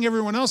who's telling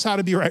everyone else how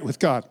to be right with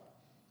God.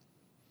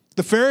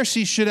 The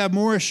Pharisees should have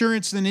more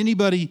assurance than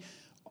anybody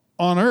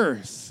on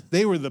earth.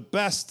 They were the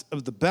best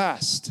of the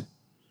best.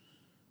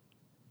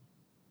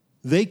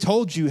 They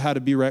told you how to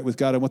be right with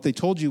God, and what they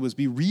told you was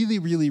be really,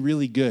 really,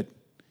 really good.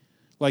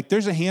 Like,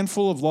 there's a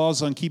handful of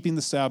laws on keeping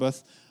the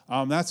Sabbath.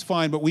 That's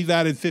fine, but we've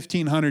added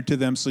 1,500 to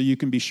them so you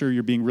can be sure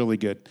you're being really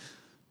good.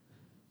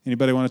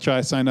 Anybody want to try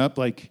to sign up?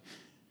 Like,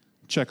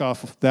 check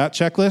off that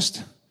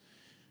checklist?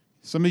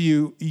 Some of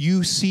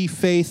you see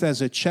faith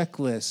as a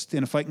checklist.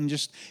 And if I can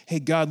just, hey,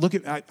 God, look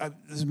at,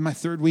 this is my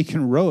third week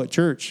in a row at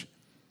church.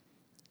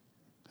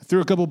 I threw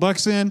a couple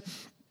bucks in.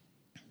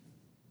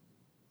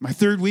 My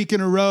third week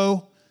in a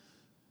row.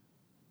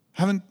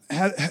 Haven't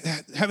had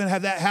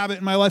that habit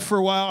in my life for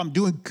a while. I'm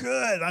doing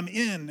good. I'm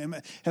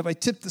in. Have I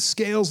tipped the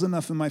scales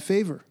enough in my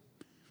favor?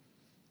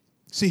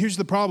 See, here's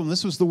the problem.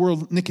 This was the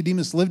world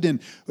Nicodemus lived in.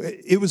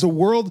 It was a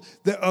world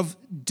of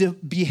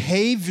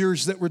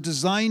behaviors that were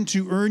designed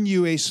to earn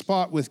you a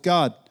spot with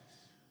God.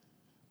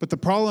 But the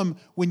problem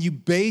when you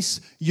base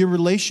your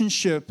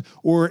relationship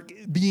or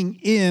being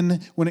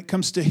in, when it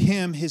comes to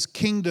Him, His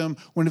kingdom,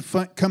 when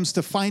it comes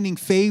to finding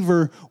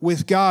favor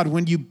with God,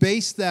 when you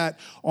base that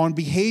on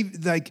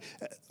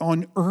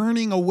on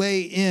earning a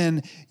way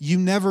in, you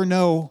never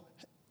know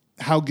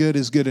how good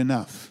is good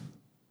enough.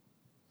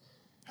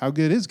 How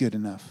good is good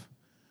enough?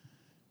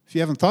 If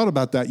you haven't thought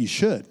about that, you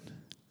should.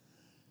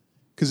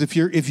 Because if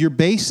you're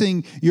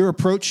basing your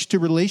approach to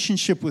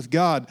relationship with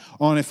God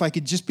on if I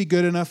could just be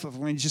good enough, if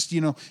I can just,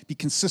 be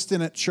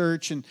consistent at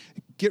church and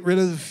get rid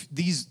of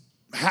these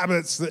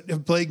habits that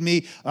have plagued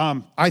me,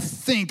 I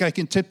think I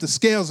can tip the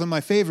scales in my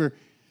favor.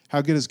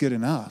 How good is good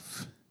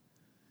enough?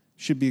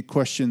 Should be a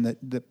question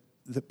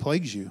that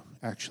plagues you,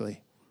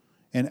 actually.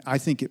 And I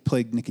think it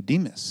plagued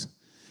Nicodemus.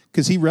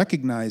 Because he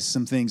recognized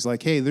some things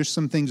like, hey, there's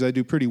some things I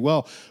do pretty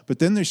well, but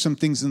then there's some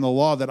things in the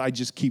law that I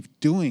just keep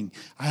doing.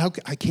 I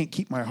can't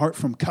keep my heart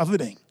from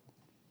coveting.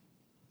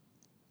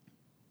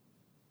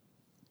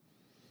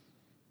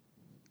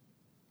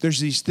 There's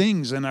these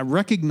things, and I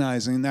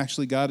recognize, and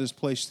actually God has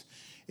placed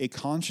a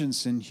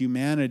conscience in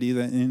humanity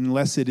that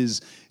unless it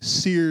is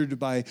seared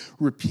by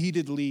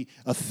repeatedly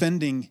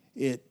offending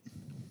it,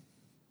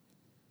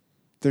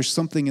 there's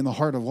something in the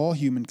heart of all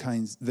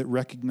humankind that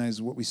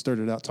recognizes what we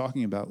started out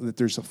talking about, that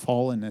there's a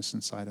fallenness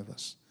inside of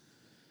us,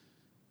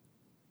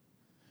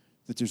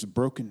 that there's a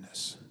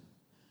brokenness.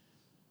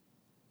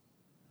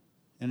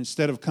 And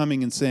instead of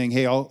coming and saying,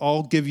 hey,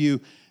 I'll give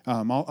you,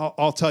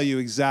 I'll tell you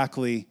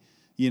exactly,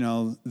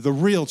 the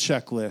real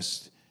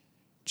checklist,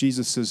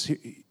 Jesus says,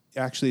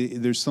 actually,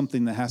 there's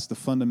something that has to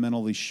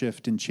fundamentally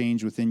shift and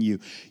change within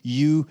you.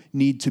 You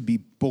need to be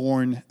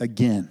born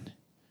again.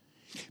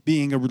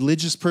 Being a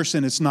religious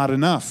person, it's not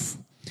enough.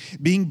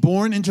 Being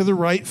born into the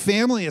right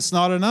family, it's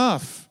not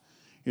enough.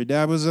 Your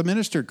dad was a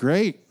minister,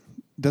 great.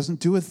 Doesn't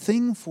do a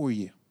thing for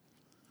you.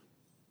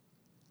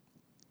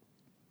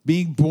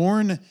 Being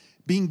born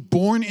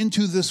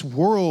into this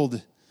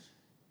world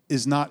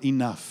is not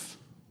enough.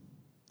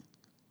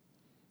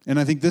 And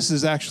I think this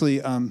is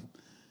actually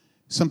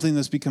something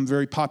that's become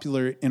very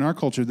popular in our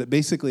culture, that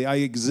basically I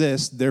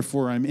exist,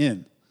 therefore I'm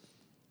in.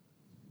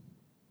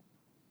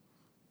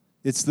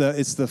 It's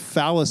the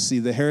fallacy,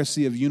 the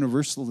heresy of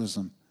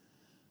universalism.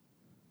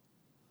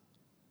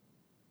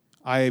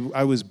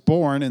 I was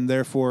born and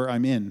therefore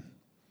I'm in.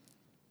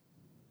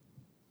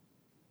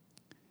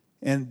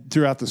 And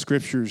throughout the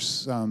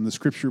scriptures, the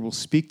scripture will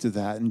speak to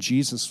that, and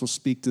Jesus will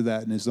speak to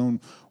that in His own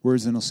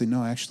words, and He'll say,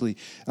 no, actually,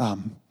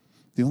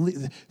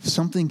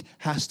 something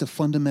has to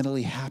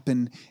fundamentally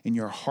happen in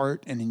your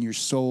heart and in your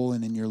soul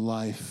and in your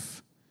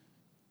life.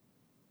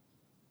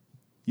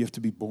 You have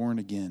to be born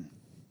again.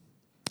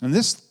 And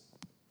this,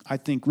 I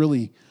think,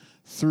 really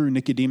threw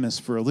Nicodemus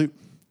for a loop.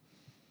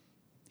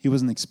 He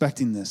wasn't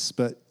expecting this,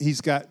 but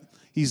he's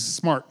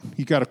smart.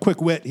 He got a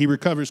quick wit. He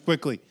recovers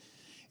quickly.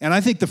 And I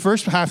think the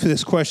first half of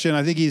this question,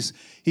 I think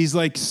he's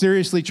like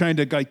seriously trying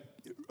to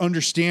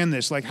understand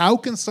this. Like, how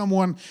can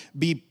someone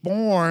be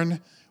born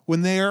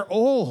when they are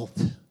old?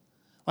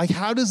 Like,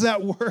 how does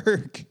that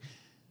work?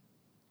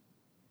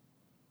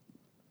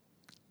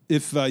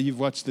 If you've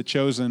watched The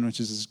Chosen, which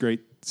is this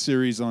great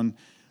series on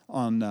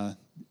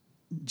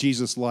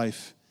Jesus'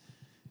 life,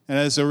 and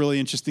there's a really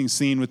interesting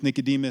scene with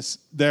Nicodemus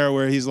there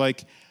where he's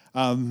like,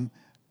 my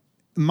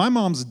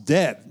mom's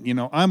dead.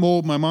 I'm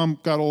old. My mom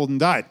got old and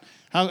died.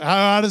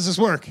 How does this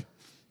work?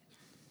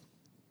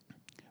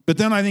 But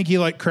then I think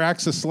he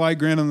cracks a sly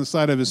grin on the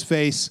side of his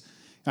face.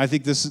 I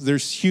think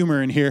there's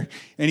humor in here.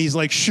 And he's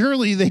like,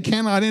 surely they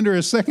cannot enter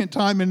a second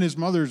time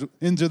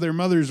into their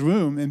mother's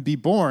womb and be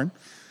born.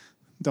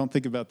 Don't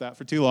think about that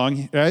for too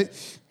long, right?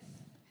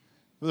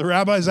 The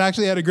rabbis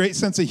actually had a great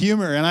sense of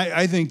humor, and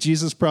I think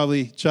Jesus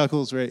probably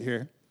chuckles right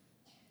here.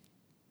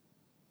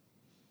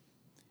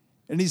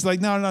 And he's like,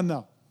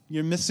 no.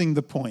 You're missing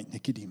the point,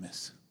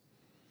 Nicodemus.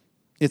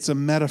 It's a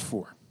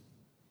metaphor.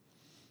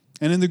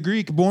 And in the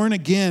Greek, born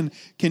again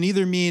can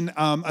either mean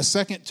a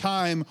second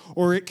time,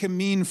 or it can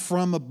mean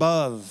from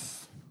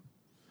above.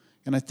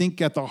 And I think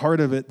at the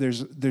heart of it,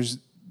 there's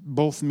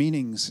both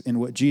meanings in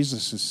what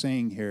Jesus is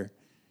saying here.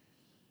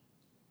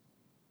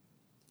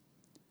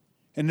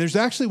 And there's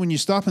actually, when you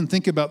stop and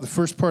think about the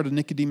first part of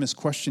Nicodemus'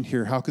 question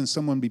here, how can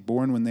someone be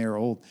born when they are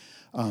old?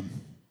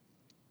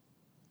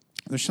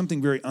 There's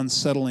something very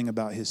unsettling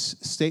about his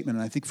statement.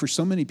 And I think for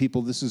so many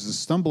people, this is a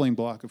stumbling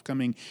block of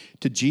coming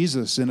to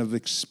Jesus and of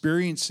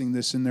experiencing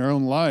this in their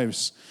own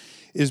lives,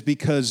 is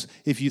because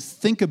if you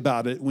think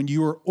about it, when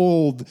you are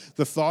old,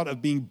 the thought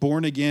of being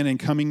born again and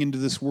coming into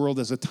this world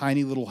as a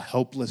tiny little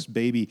helpless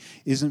baby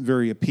isn't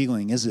very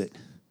appealing, is it?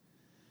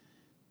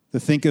 To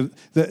think of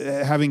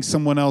having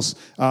someone else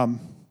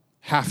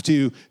have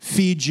to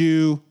feed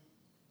you,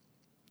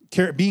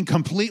 being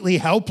completely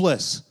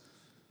helpless.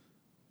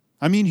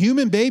 I mean,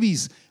 human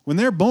babies, when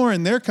they're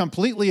born, they're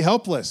completely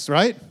helpless,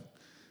 right?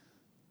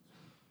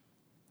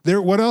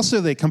 What else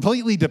are they?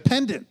 Completely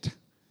dependent.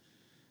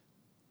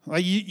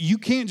 Like you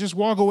can't just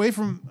walk away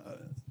from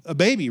a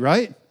baby,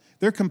 right?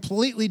 They're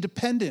completely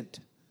dependent.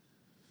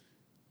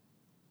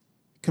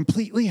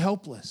 Completely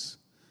helpless.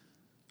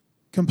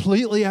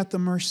 Completely at the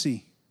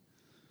mercy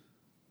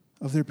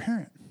of their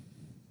parent.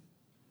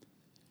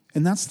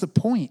 And that's the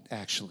point,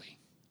 actually.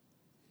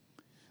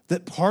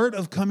 That part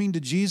of coming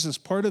to Jesus,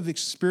 part of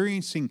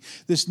experiencing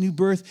this new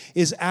birth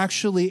is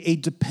actually a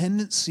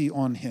dependency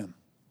on him.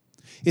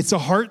 It's a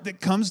heart that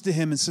comes to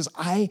him and says,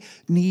 I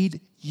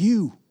need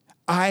you.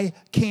 I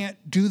can't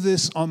do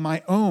this on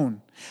my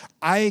own.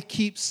 I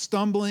keep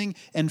stumbling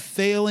and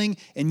failing,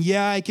 and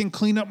yeah, I can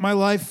clean up my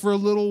life for a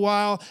little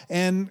while,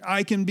 and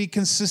I can be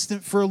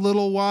consistent for a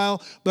little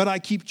while, but I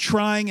keep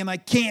trying, and I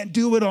can't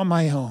do it on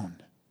my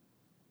own.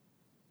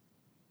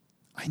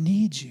 I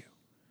need you.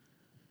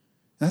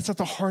 That's at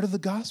the heart of the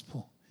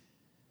gospel,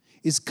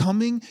 is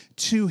coming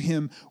to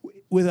him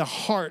with a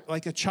heart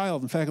like a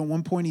child. In fact, at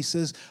one point he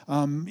says,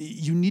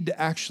 you need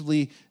to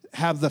actually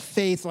have the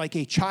faith like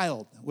a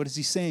child. What is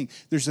he saying?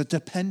 There's a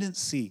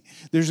dependency.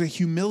 There's a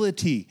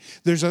humility.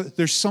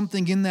 There's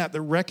something in that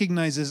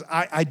recognizes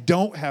I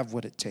don't have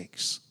what it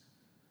takes.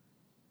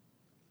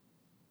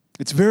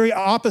 It's very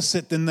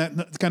opposite than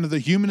that kind of the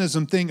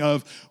humanism thing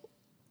of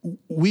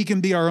we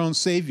can be our own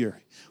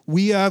savior.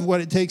 We have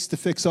what it takes to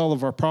fix all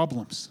of our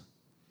problems.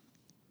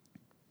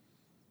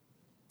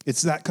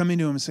 It's that coming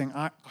to him and saying,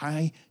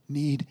 I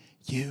need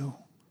you.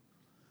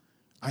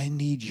 I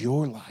need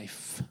your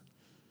life.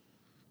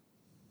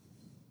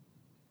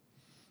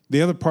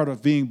 The other part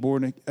of being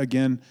born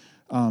again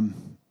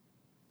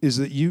is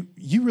that you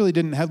really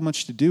didn't have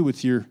much to do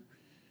with your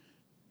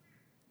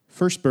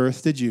first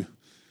birth, did you?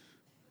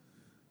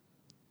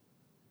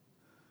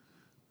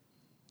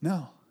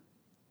 No.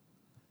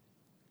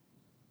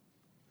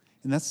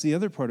 And that's the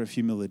other part of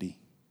humility,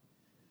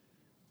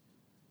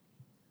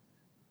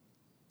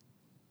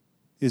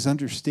 is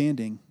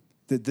understanding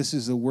that this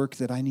is a work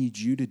that I need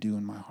you to do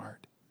in my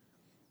heart.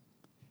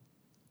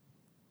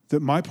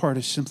 That my part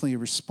is simply a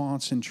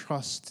response and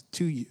trust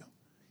to you.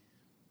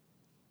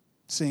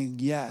 Saying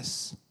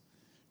yes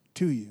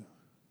to you.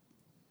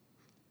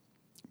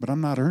 But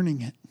I'm not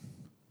earning it.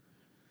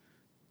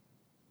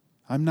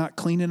 I'm not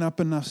cleaning up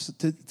enough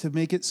to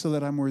make it so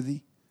that I'm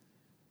worthy.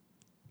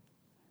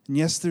 And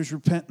yes, there's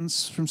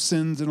repentance from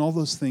sins and all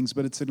those things,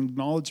 but it's an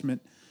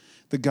acknowledgement.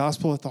 The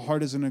gospel at the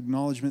heart is an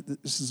acknowledgement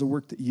that this is a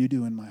work that you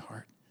do in my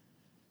heart.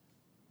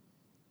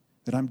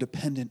 That I'm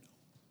dependent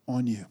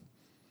on you.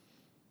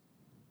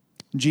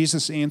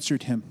 Jesus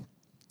answered him.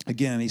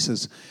 Again, he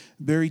says,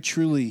 very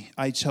truly,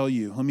 I tell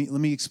you. Let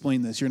me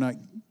explain this. You're not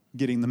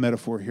getting the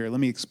metaphor here. Let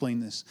me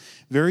explain this.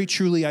 Very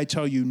truly, I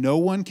tell you, no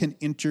one can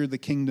enter the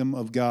kingdom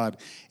of God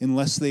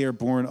unless they are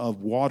born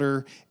of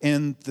water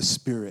and the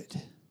Spirit.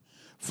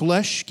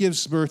 Flesh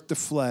gives birth to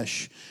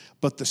flesh,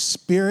 but the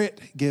Spirit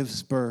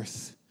gives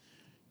birth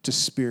to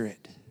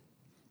spirit.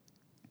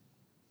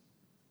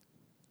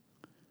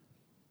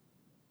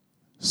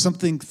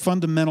 Something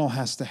fundamental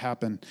has to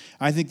happen.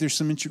 I think there's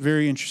some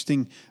very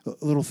interesting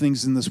little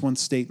things in this one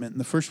statement. And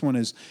the first one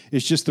is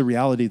just the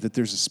reality that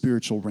there's a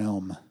spiritual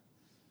realm.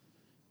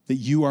 That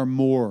you are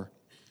more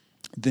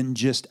than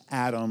just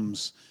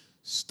atoms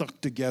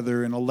stuck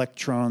together and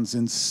electrons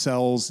and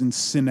cells and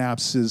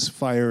synapses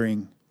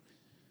firing.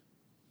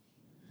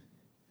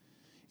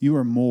 You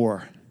are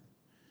more.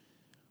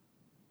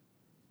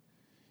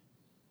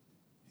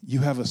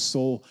 You have a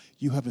soul.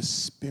 You have a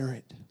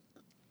spirit.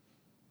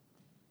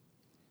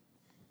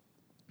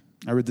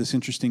 I read this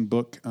interesting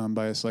book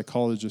by a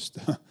psychologist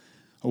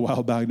a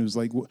while back, and it was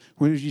like,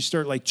 when did you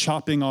start like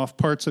chopping off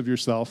parts of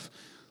yourself?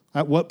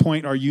 At what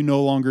point are you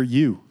no longer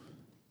you?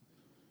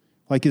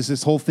 Like, is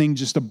this whole thing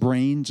just a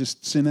brain,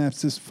 just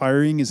synapses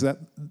firing? Is that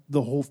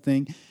the whole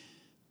thing?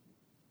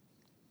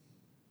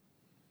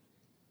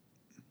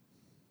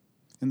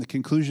 And the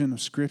conclusion of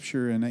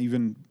Scripture, and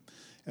even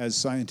as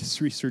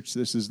scientists research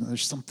this, is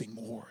there's something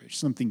more. There's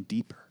something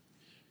deeper.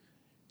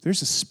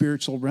 There's a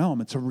spiritual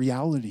realm. It's a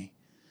reality.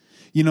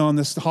 You know, on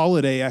this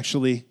holiday,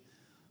 actually,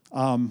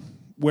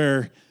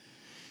 where,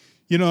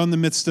 you know, in the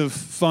midst of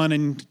fun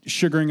and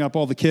sugaring up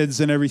all the kids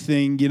and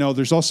everything, you know,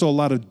 there's also a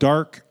lot of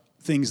dark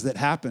things that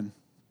happen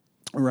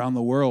around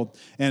the world.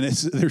 And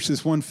there's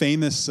this one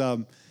famous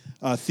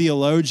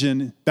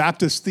theologian,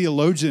 Baptist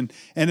theologian,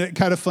 and a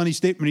kind of funny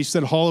statement. He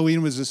said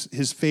Halloween was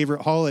his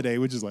favorite holiday,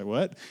 which is like,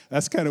 what?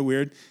 That's kind of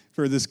weird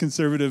for this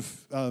conservative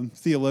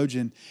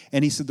theologian.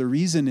 And he said the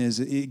reason is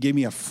it gave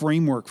me a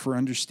framework for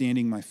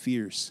understanding my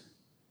fears.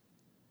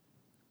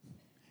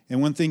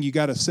 And one thing you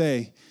got to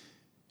say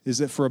is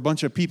that for a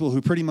bunch of people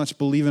who pretty much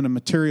believe in a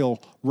material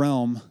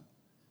realm,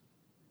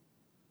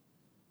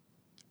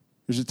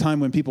 There's a time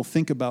when people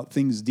think about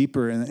things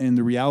deeper and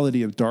the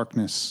reality of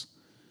darkness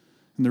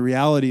and the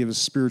reality of a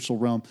spiritual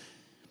realm.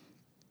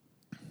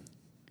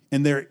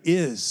 And there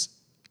is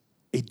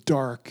a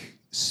dark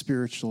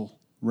spiritual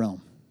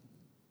realm.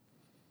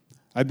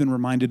 I've been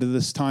reminded of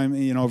this time,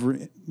 over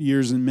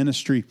years in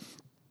ministry,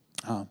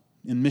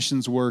 in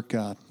missions work.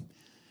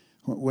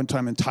 One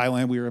time in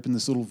Thailand, we were up in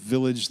this little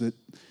village that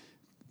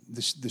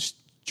this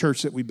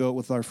church that we built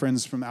with our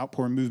friends from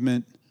Outpour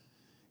Movement,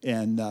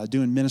 and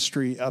doing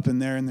ministry up in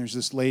there. And there's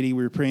this lady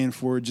we were praying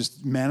for,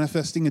 just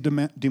manifesting a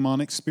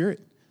demonic spirit.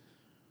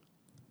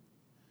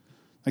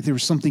 Like there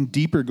was something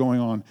deeper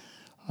going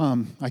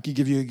on. I could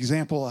give you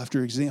example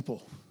after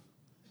example.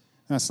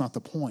 That's not the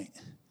point.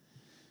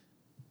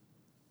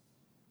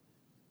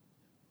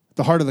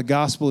 The heart of the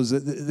gospel is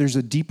that there's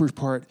a deeper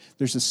part,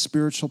 there's a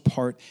spiritual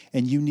part,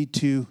 and you need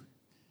to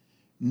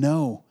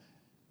know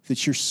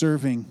that you're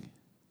serving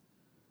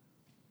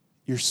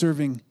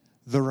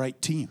the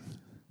right team.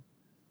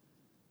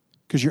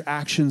 Because your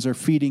actions are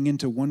feeding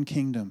into one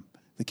kingdom,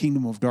 the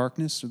kingdom of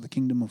darkness or the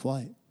kingdom of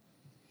light.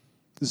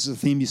 This is a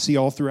theme you see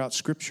all throughout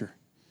Scripture.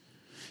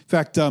 In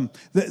fact,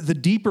 the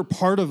deeper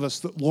part of us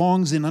that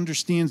longs and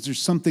understands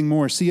there's something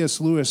more. C.S.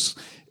 Lewis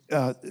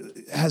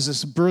has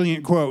this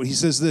brilliant quote. He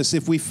says this: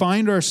 if we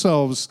find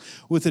ourselves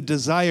with a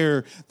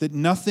desire that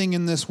nothing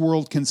in this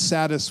world can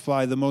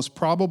satisfy, the most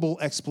probable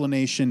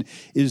explanation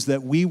is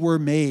that we were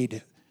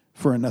made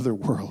for another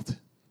world.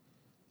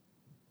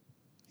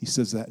 He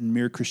says that in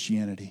Mere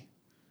Christianity.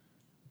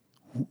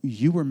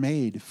 You were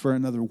made for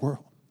another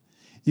world.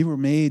 You were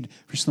made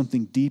for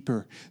something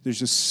deeper.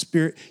 There's a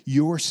spirit.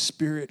 Your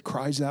spirit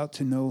cries out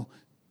to know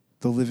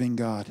the living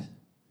God. In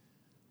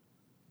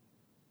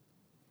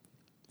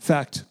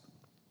fact,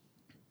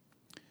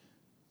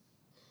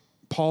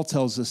 Paul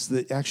tells us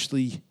that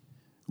actually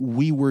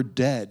we were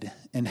dead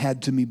and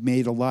had to be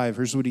made alive.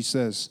 Here's what he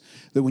says: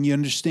 that when you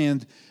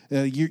understand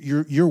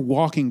you're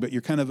walking, but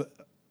you're kind of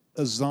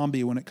a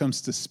zombie when it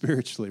comes to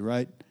spiritually,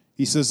 right?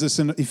 He says this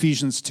in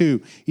Ephesians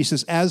 2. He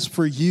says, as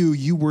for you,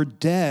 you were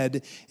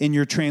dead in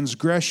your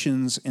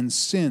transgressions and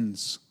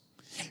sins,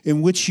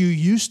 in which you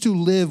used to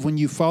live when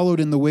you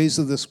followed in the ways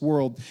of this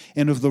world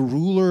and of the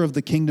ruler of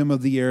the kingdom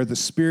of the air, the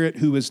spirit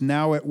who is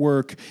now at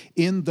work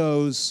in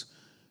those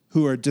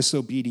who are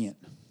disobedient.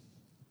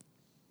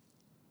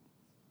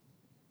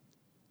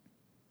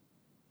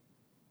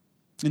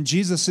 And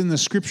Jesus in the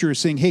scripture is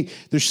saying, hey,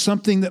 there's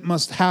something that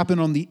must happen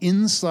on the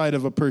inside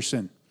of a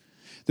person.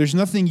 There's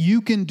nothing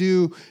you can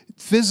do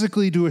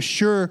physically to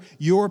assure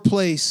your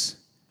place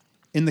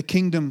in the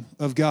kingdom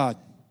of God.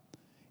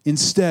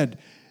 Instead,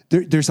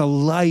 there's a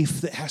life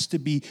that has to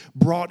be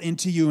brought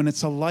into you, and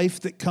it's a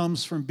life that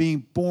comes from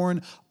being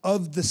born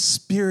of the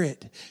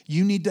Spirit.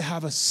 You need to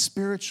have a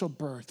spiritual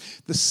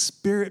birth. The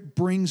Spirit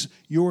brings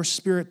your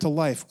spirit to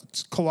life.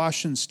 It's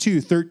Colossians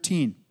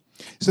 2:13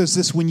 says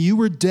this: when you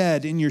were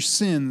dead in your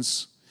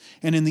sins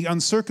and in the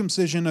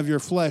uncircumcision of your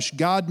flesh,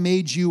 God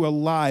made you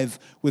alive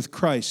with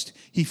Christ.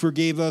 He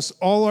forgave us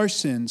all our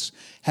sins,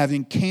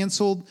 having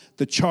canceled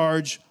the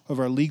charge of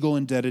our legal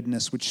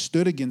indebtedness, which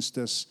stood against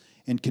us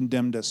and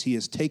condemned us. He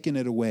has taken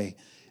it away,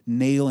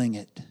 nailing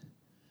it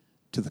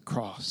to the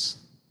cross.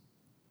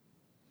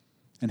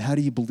 And how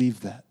do you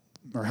believe that?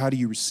 Or how do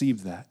you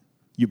receive that?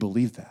 You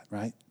believe that,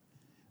 right?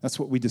 That's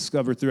what we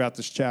discover throughout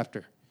this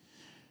chapter.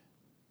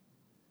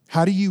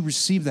 How do you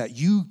receive that?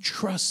 You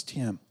trust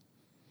Him.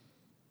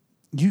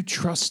 You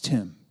trust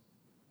Him.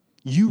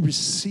 You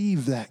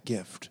receive that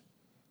gift.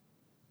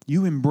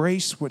 You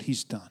embrace what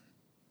He's done.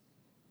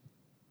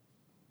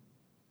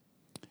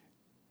 I'm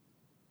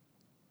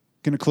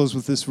going to close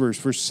with this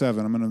verse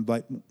 7. I'm going to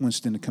invite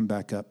Winston to come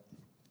back up.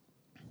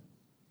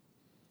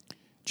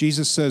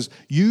 Jesus says,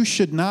 you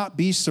should not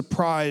be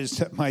surprised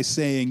at my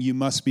saying you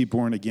must be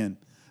born again.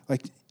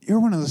 Like, you're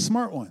one of the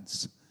smart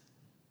ones,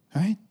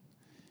 right?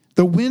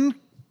 The wind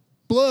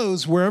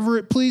blows wherever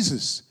it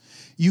pleases.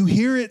 You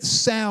hear its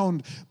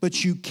sound,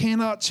 but you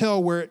cannot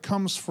tell where it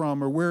comes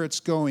from or where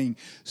it's going.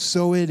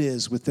 So it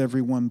is with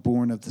everyone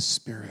born of the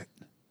Spirit.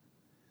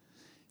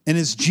 And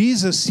as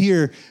Jesus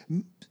here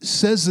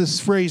says this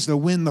phrase, the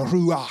wind, the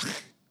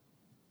ruach,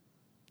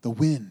 the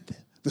wind,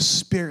 the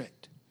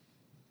Spirit.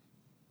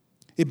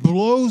 It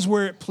blows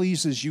where it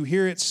pleases. You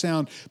hear its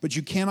sound, but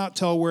you cannot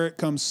tell where it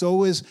comes.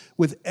 So is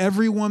with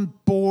everyone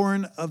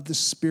born of the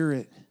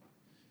Spirit.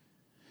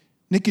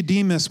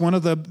 Nicodemus, one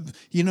of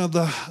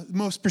the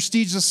most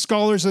prestigious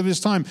scholars of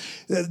his time,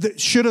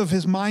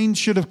 his mind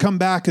should have come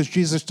back as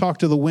Jesus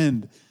talked to the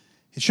wind.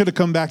 It should have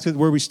come back to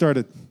where we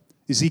started,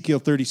 Ezekiel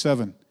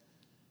 37,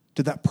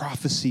 to that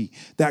prophecy,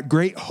 that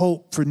great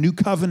hope for new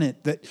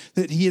covenant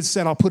that he had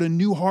said, I'll put a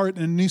new heart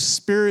and a new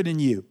spirit in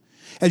you.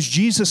 As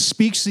Jesus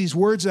speaks these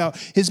words out,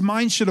 his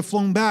mind should have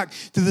flown back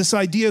to this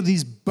idea of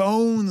these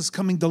bones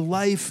coming to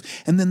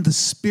life, and then the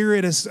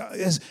Spirit,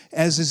 as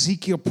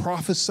Ezekiel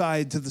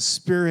prophesied to the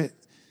Spirit,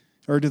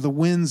 or to the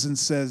winds, and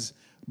says,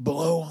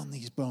 blow on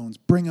these bones,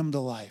 bring them to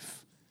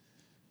life.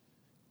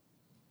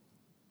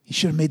 He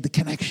should have made the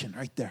connection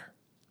right there.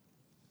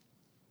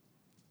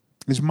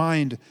 His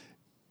mind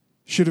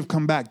should have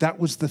come back. That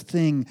was the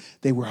thing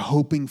they were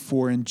hoping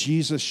for. And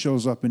Jesus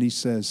shows up and he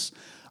says,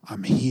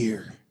 I'm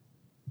here.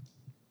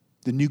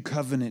 The new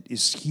covenant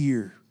is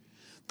here.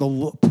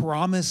 The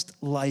promised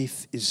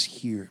life is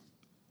here.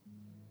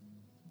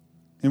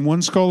 And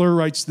one scholar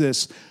writes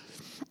this: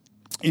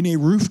 in a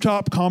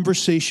rooftop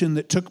conversation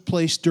that took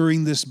place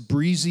during this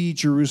breezy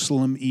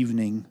Jerusalem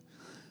evening,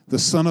 the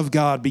Son of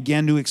God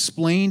began to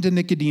explain to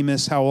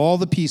Nicodemus how all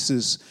the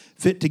pieces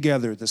fit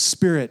together, the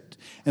Spirit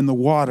and the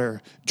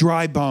water,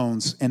 dry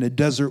bones and a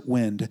desert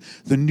wind,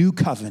 the new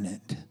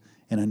covenant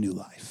and a new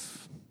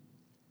life.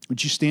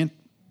 Would you stand?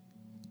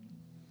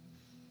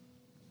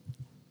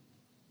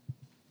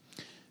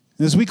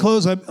 As we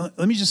close, let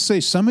me just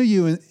say, some of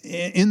you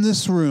in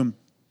this room,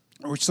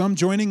 or some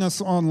joining us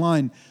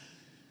online,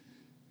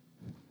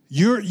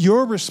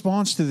 your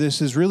response to this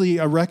is really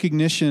a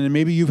recognition, and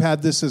maybe you've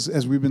had this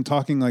as we've been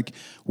talking, like,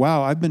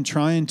 wow, I've been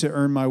trying to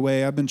earn my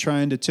way. I've been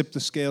trying to tip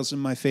the scales in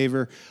my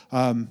favor.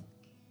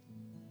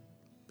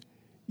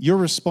 Your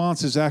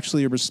response is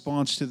actually a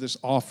response to this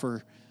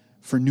offer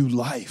for new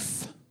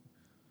life.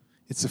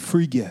 It's a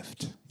free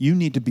gift. You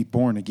need to be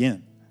born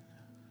again.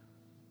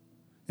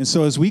 And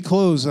so as we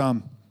close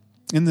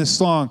in this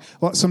song,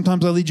 well,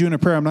 sometimes I lead you in a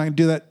prayer. I'm not going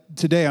to do that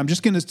today. I'm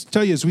just going to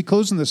tell you, as we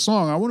close in this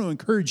song, I want to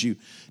encourage you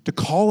to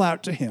call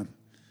out to him,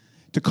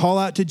 to call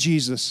out to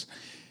Jesus,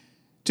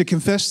 to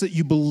confess that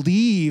you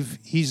believe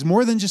he's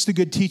more than just a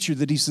good teacher,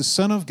 that he's the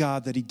Son of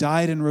God, that he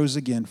died and rose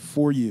again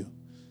for you.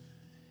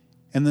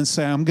 And then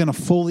say, I'm going to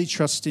fully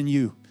trust in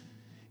you,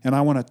 and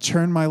I want to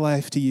turn my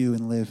life to you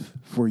and live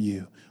for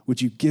you.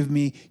 Would you give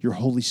me your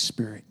Holy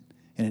Spirit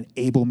and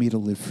enable me to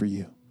live for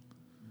you?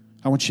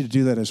 I want you to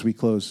do that as we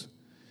close.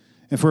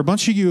 And for a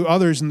bunch of you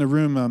others in the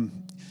room,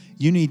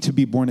 you need to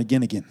be born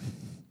again.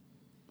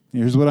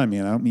 Here's what I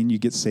mean. I don't mean you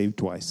get saved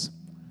twice.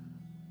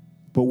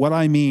 But what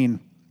I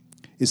mean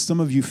is some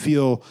of you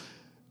feel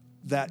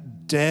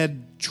that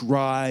dead,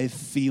 dry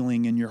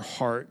feeling in your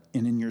heart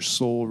and in your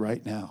soul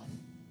right now.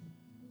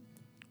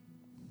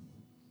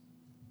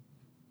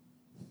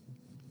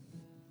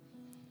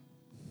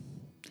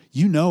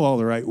 You know all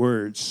the right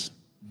words.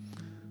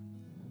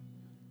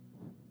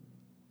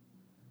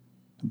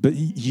 But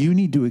you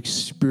need to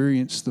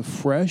experience the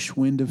fresh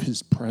wind of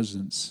his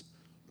presence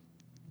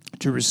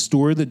to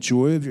restore the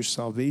joy of your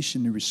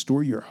salvation, to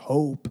restore your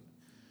hope,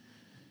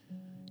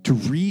 to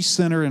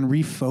recenter and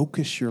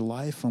refocus your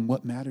life on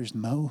what matters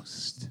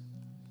most.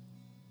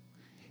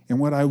 And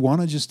what I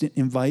want to just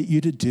invite you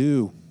to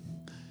do,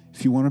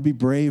 if you want to be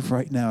brave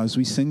right now as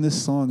we sing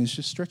this song, is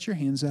just stretch your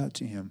hands out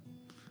to him.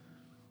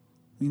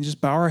 We can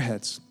just bow our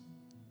heads.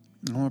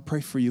 I want to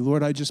pray for you.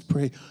 Lord, I just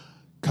pray,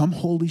 come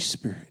Holy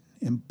Spirit,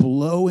 and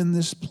blow in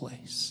this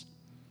place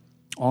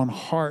on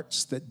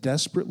hearts that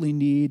desperately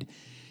need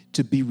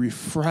to be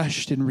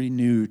refreshed and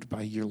renewed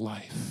by your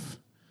life.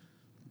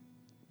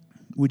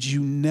 Would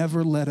you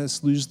never let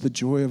us lose the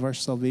joy of our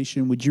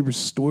salvation? Would you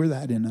restore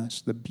that in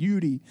us, the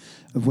beauty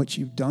of what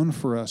you've done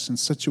for us, in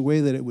such a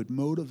way that it would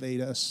motivate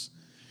us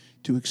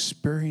to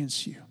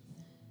experience you?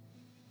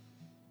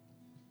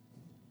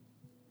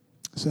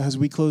 So as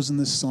we close in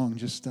this song,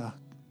 just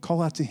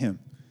call out to him.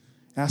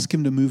 Ask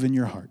him to move in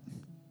your heart.